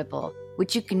by Audible,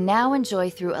 which you can now enjoy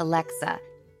through Alexa.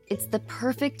 It's the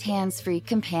perfect hands-free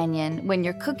companion when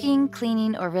you're cooking,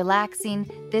 cleaning, or relaxing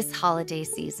this holiday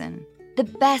season. The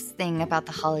best thing about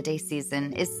the holiday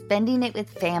season is spending it with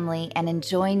family and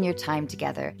enjoying your time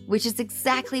together, which is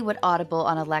exactly what Audible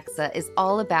on Alexa is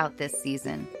all about this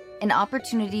season. An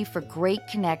opportunity for great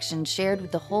connection shared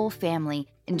with the whole family,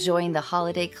 enjoying the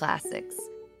holiday classics.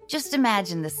 Just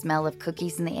imagine the smell of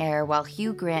cookies in the air while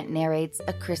Hugh Grant narrates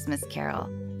A Christmas Carol.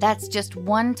 That's just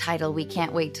one title we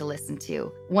can't wait to listen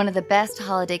to. One of the best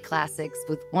holiday classics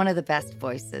with one of the best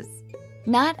voices.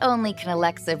 Not only can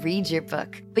Alexa read your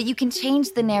book, but you can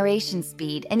change the narration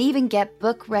speed and even get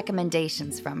book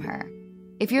recommendations from her.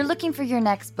 If you're looking for your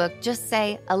next book, just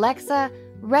say, Alexa,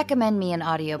 recommend me an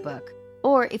audiobook.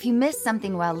 Or if you miss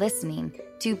something while listening,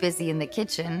 too busy in the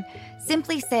kitchen,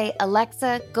 simply say,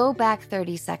 Alexa, go back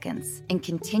 30 seconds and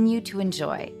continue to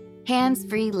enjoy.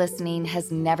 Hands-free listening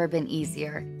has never been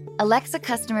easier. Alexa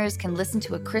customers can listen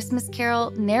to A Christmas Carol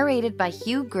narrated by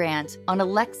Hugh Grant on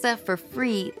Alexa for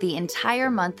free the entire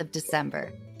month of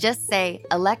December. Just say,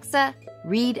 Alexa,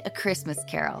 read A Christmas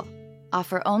Carol.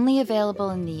 Offer only available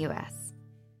in the U.S.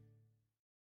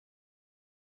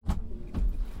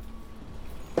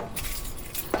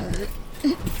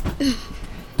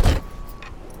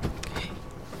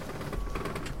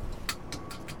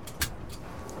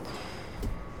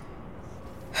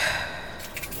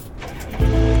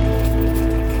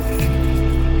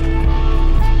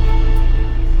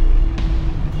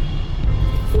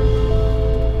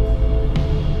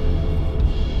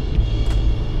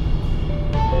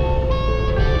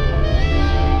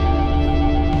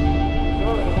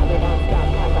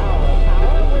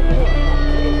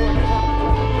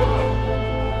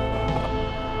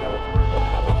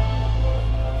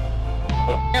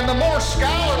 And the more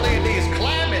scholarly these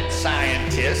climate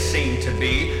scientists seem to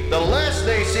be, the less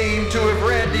they seem to have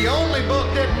read the only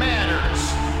book that matters.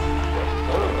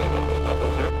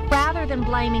 Rather than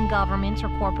blaming governments or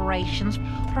corporations,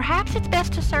 perhaps it's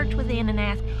best to search within and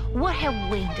ask, what have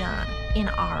we done in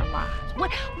our lives?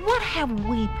 What have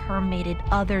we permitted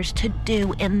others to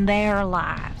do in their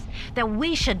lives that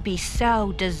we should be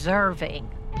so deserving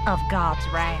of God's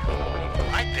wrath?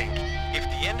 I think if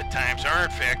the end of times are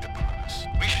in fact upon us,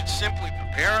 we should simply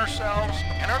prepare ourselves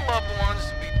and our loved ones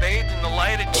to be bathed in the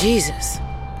light of Jesus,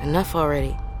 enough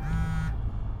already.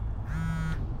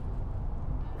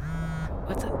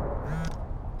 What the?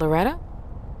 Loretta?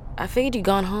 I figured you'd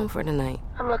gone home for tonight.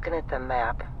 I'm looking at the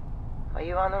map. Are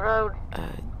you on the road?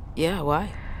 Yeah,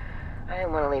 why? I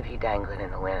didn't want to leave you dangling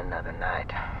in the wind another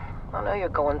night. I know you're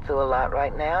going through a lot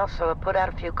right now, so I put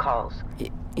out a few calls.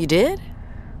 You did?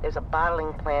 There's a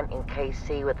bottling plant in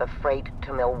KC with a freight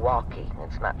to Milwaukee.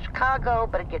 It's not Chicago,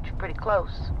 but it gets you pretty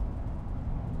close.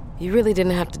 You really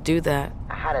didn't have to do that.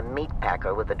 I had a meat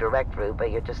packer with a direct route,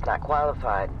 but you're just not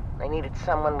qualified. They needed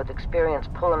someone with experience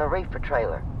pulling a reefer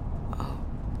trailer.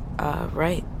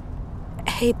 Right.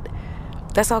 Hey,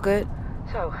 that's all good.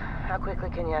 So, how quickly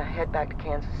can you head back to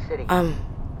Kansas City?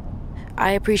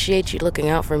 I appreciate you looking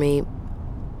out for me.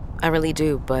 I really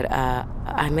do, but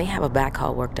I may have a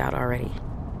backhaul worked out already.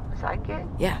 Psychic?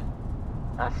 Yeah.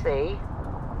 I see.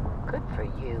 Good for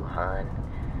you, hon.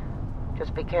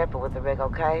 Just be careful with the rig,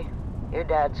 okay? Your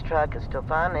dad's truck is still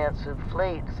financed through the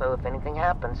fleet, so if anything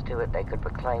happens to it, they could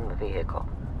reclaim the vehicle.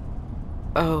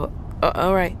 Oh,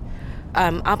 all right.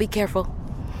 I'll be careful.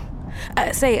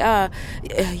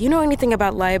 You know anything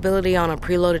about liability on a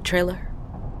preloaded trailer?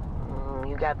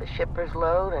 You got the shipper's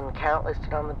load and count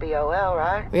listed on the BOL,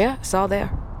 right? Yeah, it's all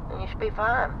there. Then you should be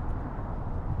fine.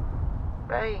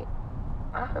 Ray,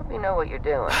 I hope you know what you're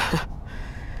doing.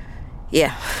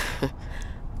 Yeah.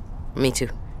 Me too.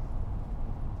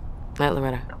 Night,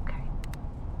 Loretta. Okay.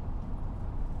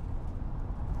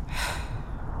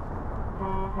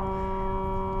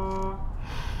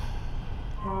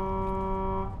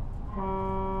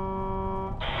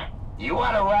 You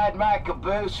want to ride my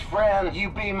caboose, friend? You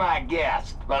be my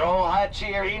guest. But old Hutch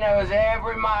here, he knows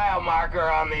every mile marker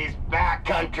on these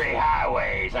backcountry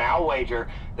highways. And I'll wager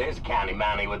there's a county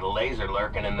mountie with a laser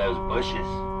lurking in those bushes.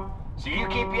 So you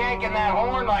keep yanking that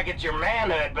horn like it's your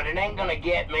manhood, but it ain't gonna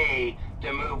get me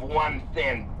to move one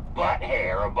thin butt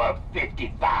hair above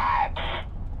 55.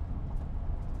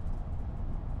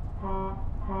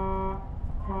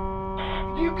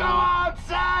 You go on,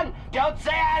 son! Don't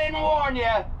say I didn't warn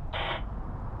you!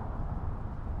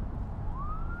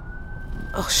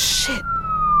 Oh, shit.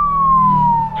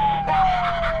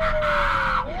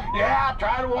 Yeah, I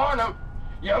try to warn them.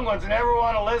 Young ones never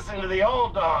want to listen to the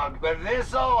old dog, but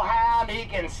this old hound, he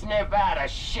can sniff out a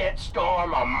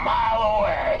shitstorm a mile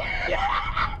away.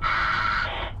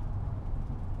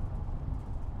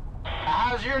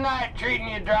 How's your night treating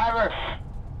you, driver?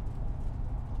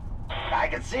 I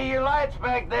can see your lights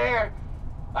back there.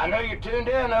 I know you're tuned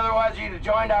in, otherwise you'd have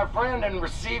joined our friend in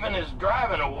receiving his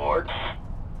driving award.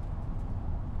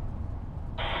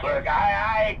 Look,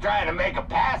 I ain't trying to make a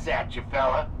pass at you,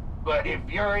 fella. But if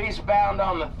you're eastbound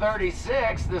on the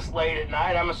 36th this late at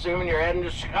night, I'm assuming you're heading to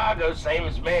Chicago, same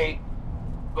as me.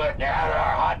 But now that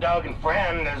our hot dog and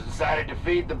friend has decided to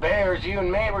feed the bears, you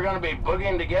and me, we're gonna be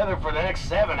boogieing together for the next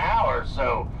 7 hours.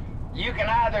 So you can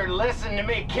either listen to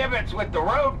me kibitz with the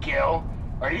roadkill,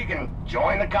 or you can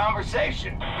join the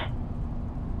conversation.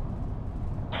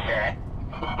 Yeah.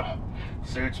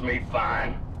 Suits me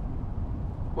fine.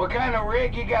 What kind of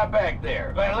rig you got back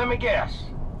there? Well, let me guess.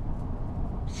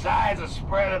 Size and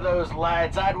spread of those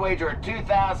lights, I'd wager a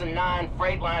 2009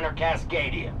 Freightliner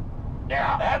Cascadia.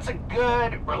 Now, that's a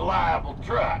good, reliable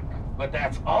truck, but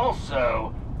that's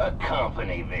also a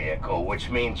company vehicle, which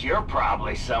means you're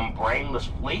probably some brainless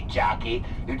fleet jockey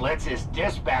who lets his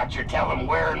dispatcher tell him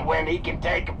where and when he can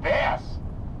take a piss.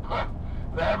 Huh.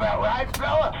 That about right,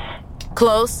 fella?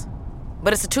 Close.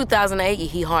 But it's a 2008, you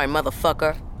he-horn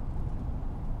motherfucker.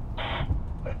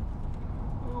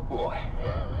 Oh, boy.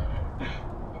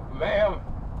 Ma'am,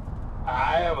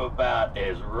 I am about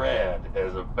as red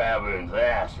as a baboon's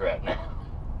ass right now.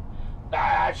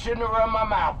 I shouldn't have run my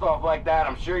mouth off like that.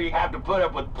 I'm sure you have to put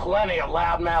up with plenty of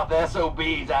loudmouth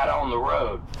SOBs out on the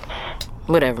road.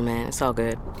 Whatever, man. It's all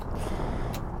good.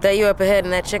 That you up ahead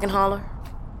in that chicken hauler?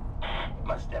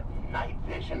 Must have night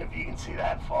vision if you can see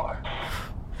that far.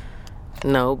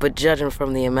 No, but judging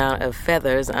from the amount of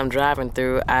feathers I'm driving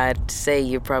through, I'd say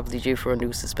you're probably due for a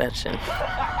new suspension.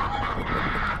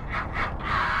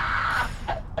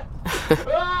 Oh,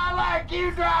 I like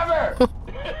you, driver!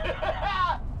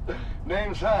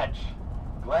 Name's Hutch.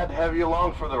 Glad to have you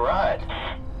along for the ride.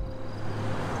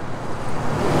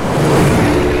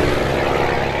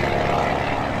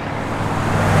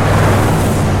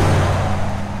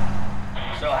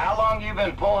 So how long you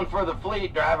been pulling for the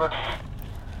fleet, driver?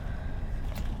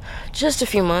 Just a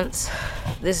few months.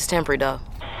 This is temporary, though.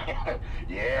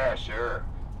 Yeah, sure.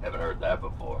 Haven't heard that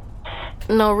before.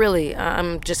 No, really.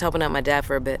 I'm just helping out my dad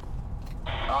for a bit.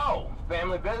 Oh,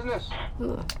 family business?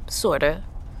 Sorta.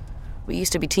 We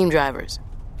used to be team drivers.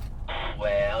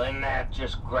 Well, isn't that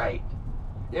just great?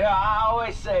 Yeah, I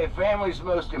always say family's the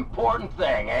most important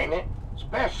thing, ain't it?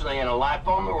 Especially in a life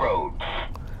on the road.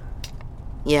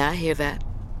 Yeah, I hear that.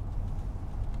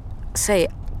 Say,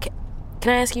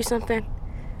 can I ask you something?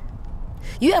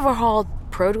 You ever hauled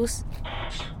produce?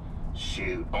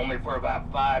 Shoot, only for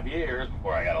about 5 years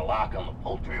before I got a lock on the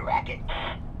poultry racket.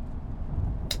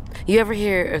 You ever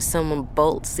hear of someone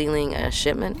bolt sealing a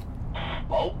shipment?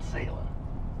 Bolt sealing?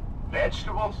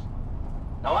 Vegetables?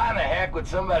 Now why in the heck would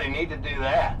somebody need to do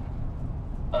that?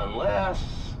 Unless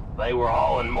they were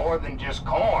hauling more than just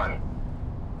corn.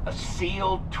 A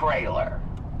sealed trailer.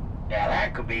 Yeah,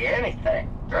 that could be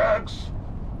anything. Drugs,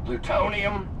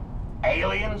 plutonium,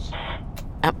 aliens.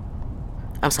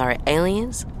 I'm sorry,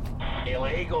 aliens?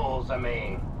 Illegals, I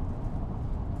mean.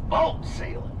 Bolt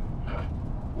sealing.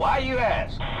 Why you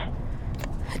ask?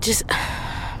 Just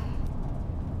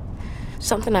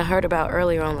something I heard about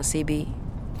earlier on the CB.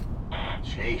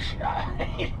 Jeez,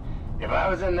 if I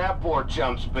was in that poor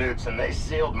chump's boots and they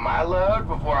sealed my load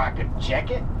before I could check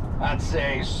it, I'd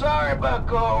say, sorry,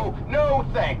 bucko, no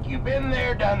thank you. Been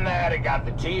there, done that, and got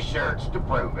the t-shirts to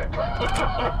prove it.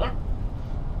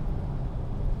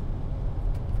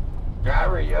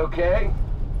 Driver, you okay?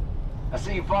 I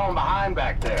see you falling behind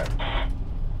back there.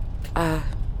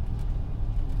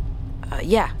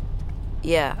 Yeah.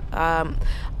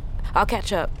 I'll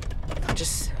catch up.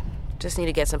 Just need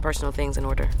to get some personal things in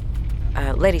order.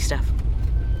 Lady stuff.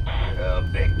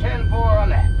 Big 10-4 on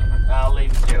that. I'll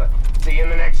leave you to it. See you in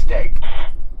the next state.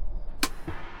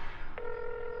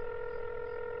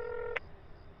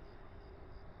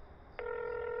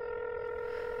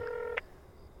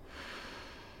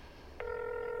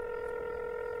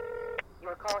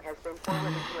 Your call has been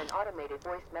forwarded to an automated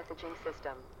voice messaging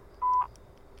system.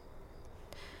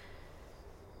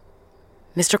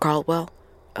 Mr. Caldwell,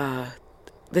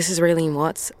 this is Raylene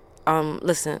Watts.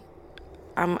 Listen,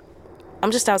 I'm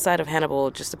just outside of Hannibal,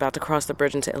 just about to cross the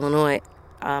bridge into Illinois.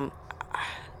 I'm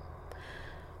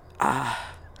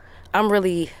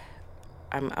really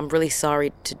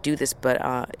sorry to do this, but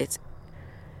it's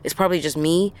probably just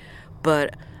me,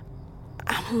 but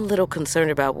I'm a little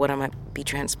concerned about what I might be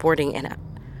transporting, and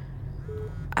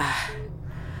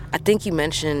I think you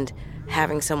mentioned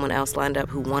having someone else lined up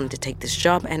who wanted to take this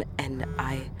job, and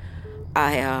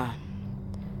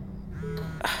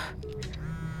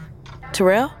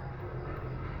Terrell?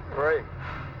 Ray,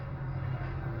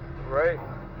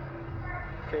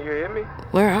 can you hear me?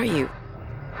 Where are you?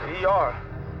 ER.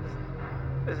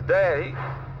 It's Dad.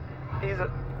 He's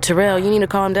a... Terrell, you need to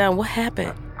calm down. What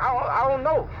happened? I don't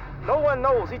know. No one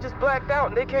knows. He just blacked out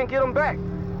and they can't get him back.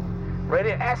 Ray,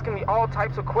 they're asking me all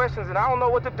types of questions and I don't know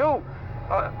what to do.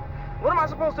 What am I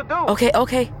supposed to do?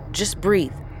 Okay. Just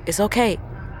breathe. It's okay.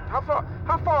 How far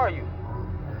are you?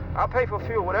 I'll pay for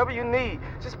fuel, whatever you need.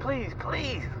 Just please.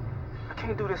 I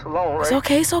can't do this alone, Ray. It's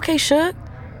okay, Shug.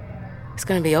 It's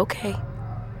gonna be okay.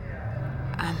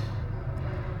 I'm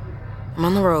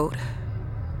on the road.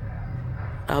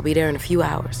 I'll be there in a few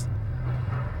hours.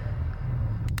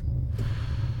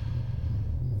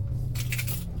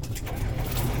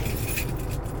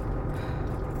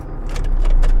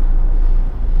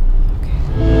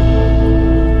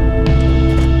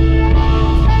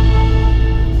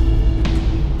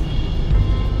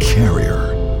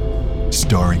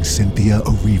 Starring Cynthia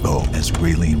Erivo as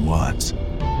Raylene Watts.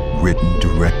 Written,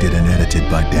 directed, and edited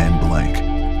by Dan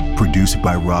Blank. Produced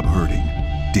by Rob Herding,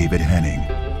 David Henning,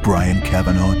 Brian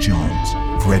Kavanaugh Jones,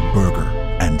 Fred Berger,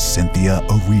 and Cynthia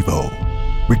Erivo.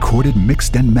 Recorded,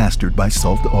 mixed, and mastered by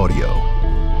Salt Audio.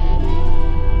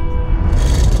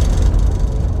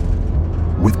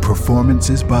 With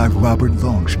performances by Robert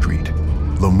Longstreet,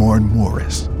 Lamorne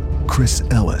Morris, Chris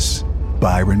Ellis,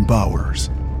 Byron Bowers,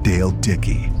 Dale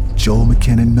Dickey, Joel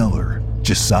McKinnon Miller,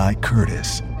 Josiah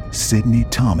Curtis, Sidney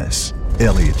Thomas,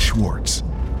 Elliot Schwartz,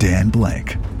 Dan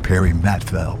Blank, Perry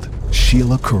Matfeld,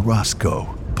 Sheila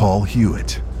Carrasco, Paul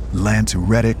Hewitt, Lance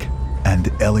Reddick,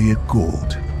 and Elliot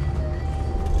Gould.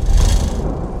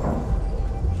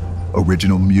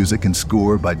 Original music and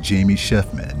score by Jamie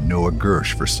Sheffman and Noah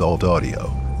Gersh for Salt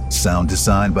Audio. Sound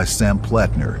design by Sam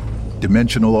Plattner.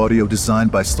 Dimensional audio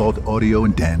designed by Salt Audio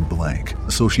and Dan Blank.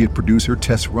 Associate producer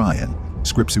Tess Ryan.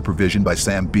 Script supervision by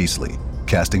Sam Beasley.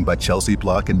 Casting by Chelsea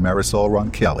Block and Marisol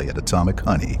Roncalli at Atomic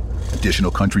Honey. Additional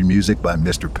country music by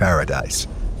Mr. Paradise.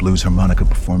 Blues harmonica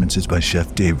performances by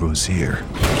Chef Dave Rosier.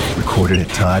 Recorded at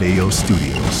Todd A.O.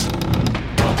 Studios.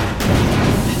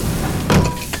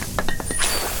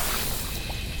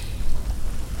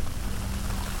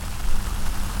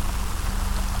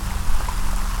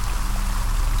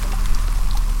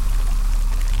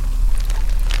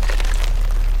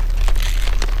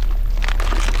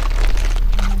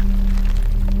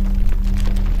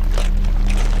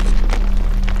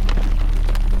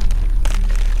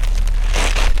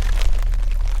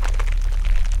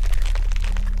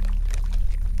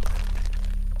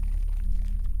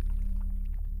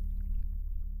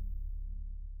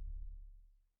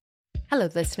 Hello,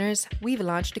 listeners. We've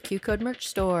launched a Q-Code merch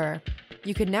store.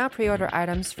 You can now pre-order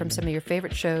items from some of your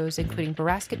favorite shows, including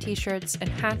Baraska t-shirts and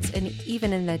hats and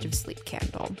even an Edge of Sleep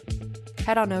candle.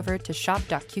 Head on over to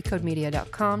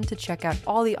shop.qcodemedia.com to check out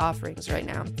all the offerings right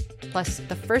now. Plus,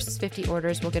 the first 50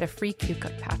 orders will get a free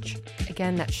Q-Code patch.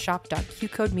 Again, that's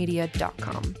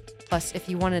shop.qcodemedia.com. Plus, if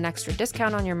you want an extra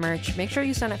discount on your merch, make sure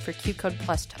you sign up for Q-Code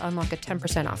Plus to unlock a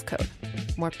 10% off code.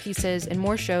 More pieces and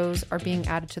more shows are being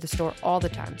added to the store all the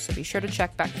time, so be sure to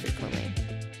check back frequently.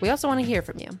 We also want to hear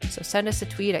from you, so send us a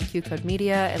tweet at QCode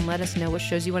Media and let us know what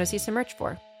shows you want to see some merch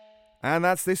for. And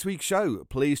that's this week's show.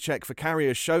 Please check for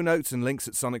Carrier's show notes and links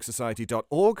at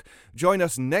sonicsociety.org. Join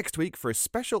us next week for a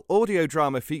special audio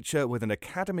drama feature with an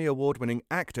Academy Award-winning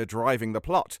actor driving the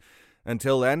plot.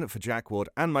 Until then, for Jack Ward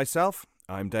and myself,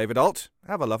 I'm David Alt.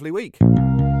 Have a lovely week.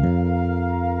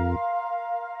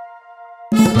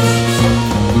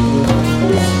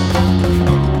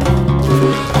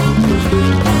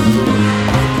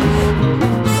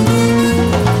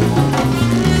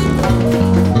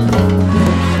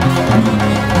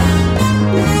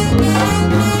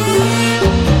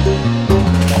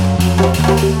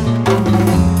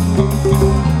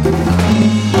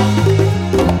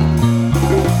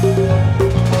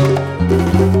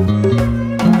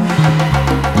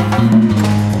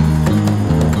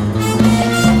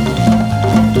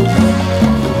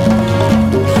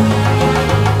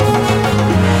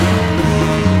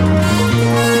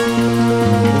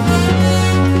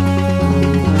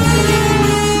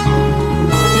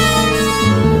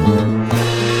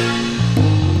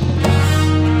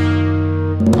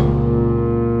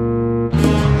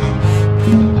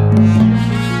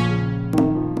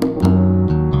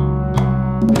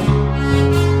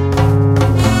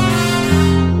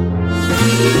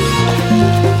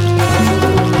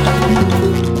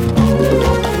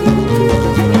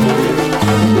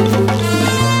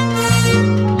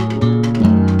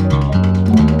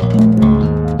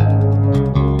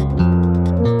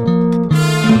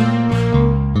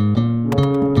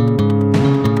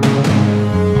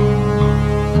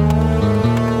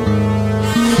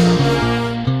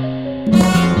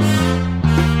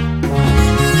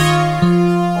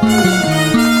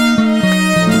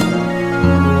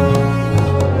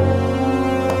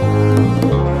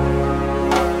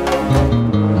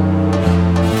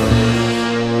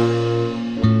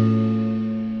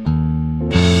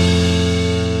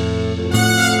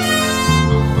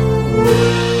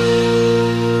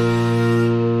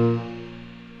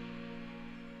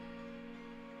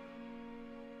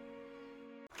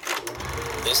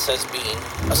 This has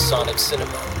been a Sonic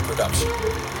Cinema production.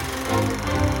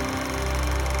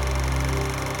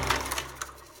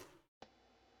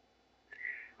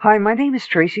 Hi, my name is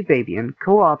Tracy Babian,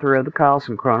 co-author of the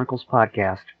Carlson Chronicles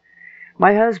podcast.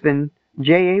 My husband,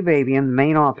 J.A. Babian, the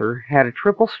main author, had a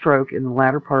triple stroke in the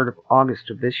latter part of August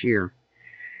of this year.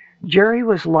 Jerry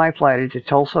was life-flighted to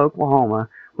Tulsa, Oklahoma,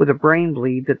 with a brain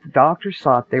bleed that the doctors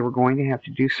thought they were going to have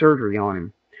to do surgery on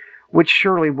him, which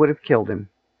surely would have killed him.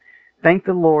 Thank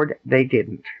the Lord they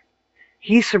didn't.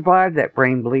 He survived that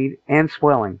brain bleed and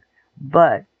swelling,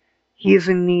 but he is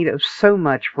in need of so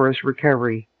much for his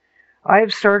recovery. I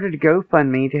have started a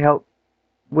GoFundMe to help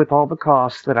with all the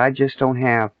costs that I just don't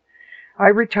have. I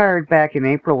retired back in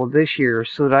April of this year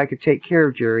so that I could take care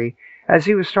of Jerry, as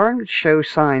he was starting to show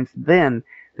signs then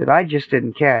that I just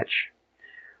didn't catch.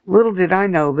 Little did I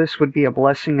know this would be a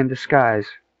blessing in disguise.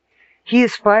 He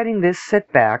is fighting this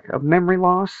setback of memory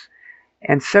loss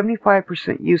and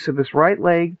 75% use of his right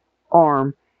leg,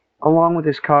 arm, along with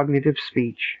his cognitive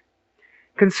speech.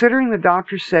 Considering the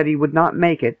doctor said he would not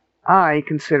make it, I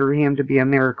consider him to be a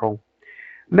miracle.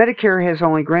 Medicare has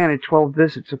only granted 12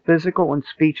 visits of physical and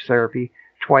speech therapy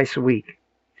twice a week.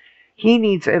 He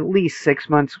needs at least 6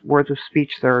 months' worth of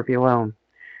speech therapy alone.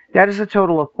 That is a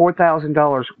total of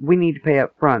 $4,000 we need to pay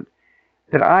up front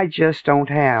that I just don't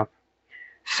have.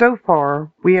 So far,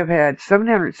 we have had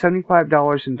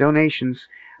 $775 in donations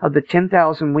of the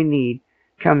 $10,000 we need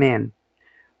come in.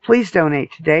 Please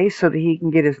donate today so that he can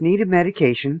get his needed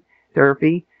medication,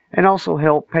 therapy, and also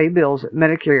help pay bills that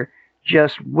Medicare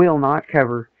just will not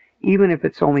cover, even if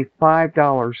it's only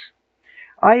 $5.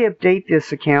 I update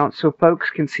this account so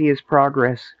folks can see his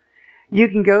progress. You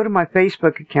can go to my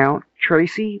Facebook account,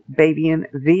 Tracy Babian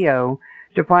VO,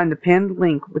 to find the pinned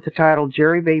link with the title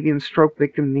Jerry Babian Stroke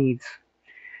Victim Needs.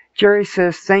 Jerry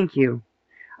says, thank you.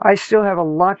 I still have a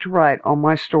lot to write on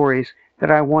my stories that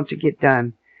I want to get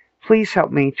done. Please help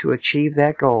me to achieve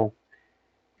that goal.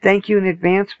 Thank you in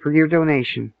advance for your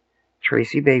donation.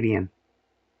 Tracy Babian.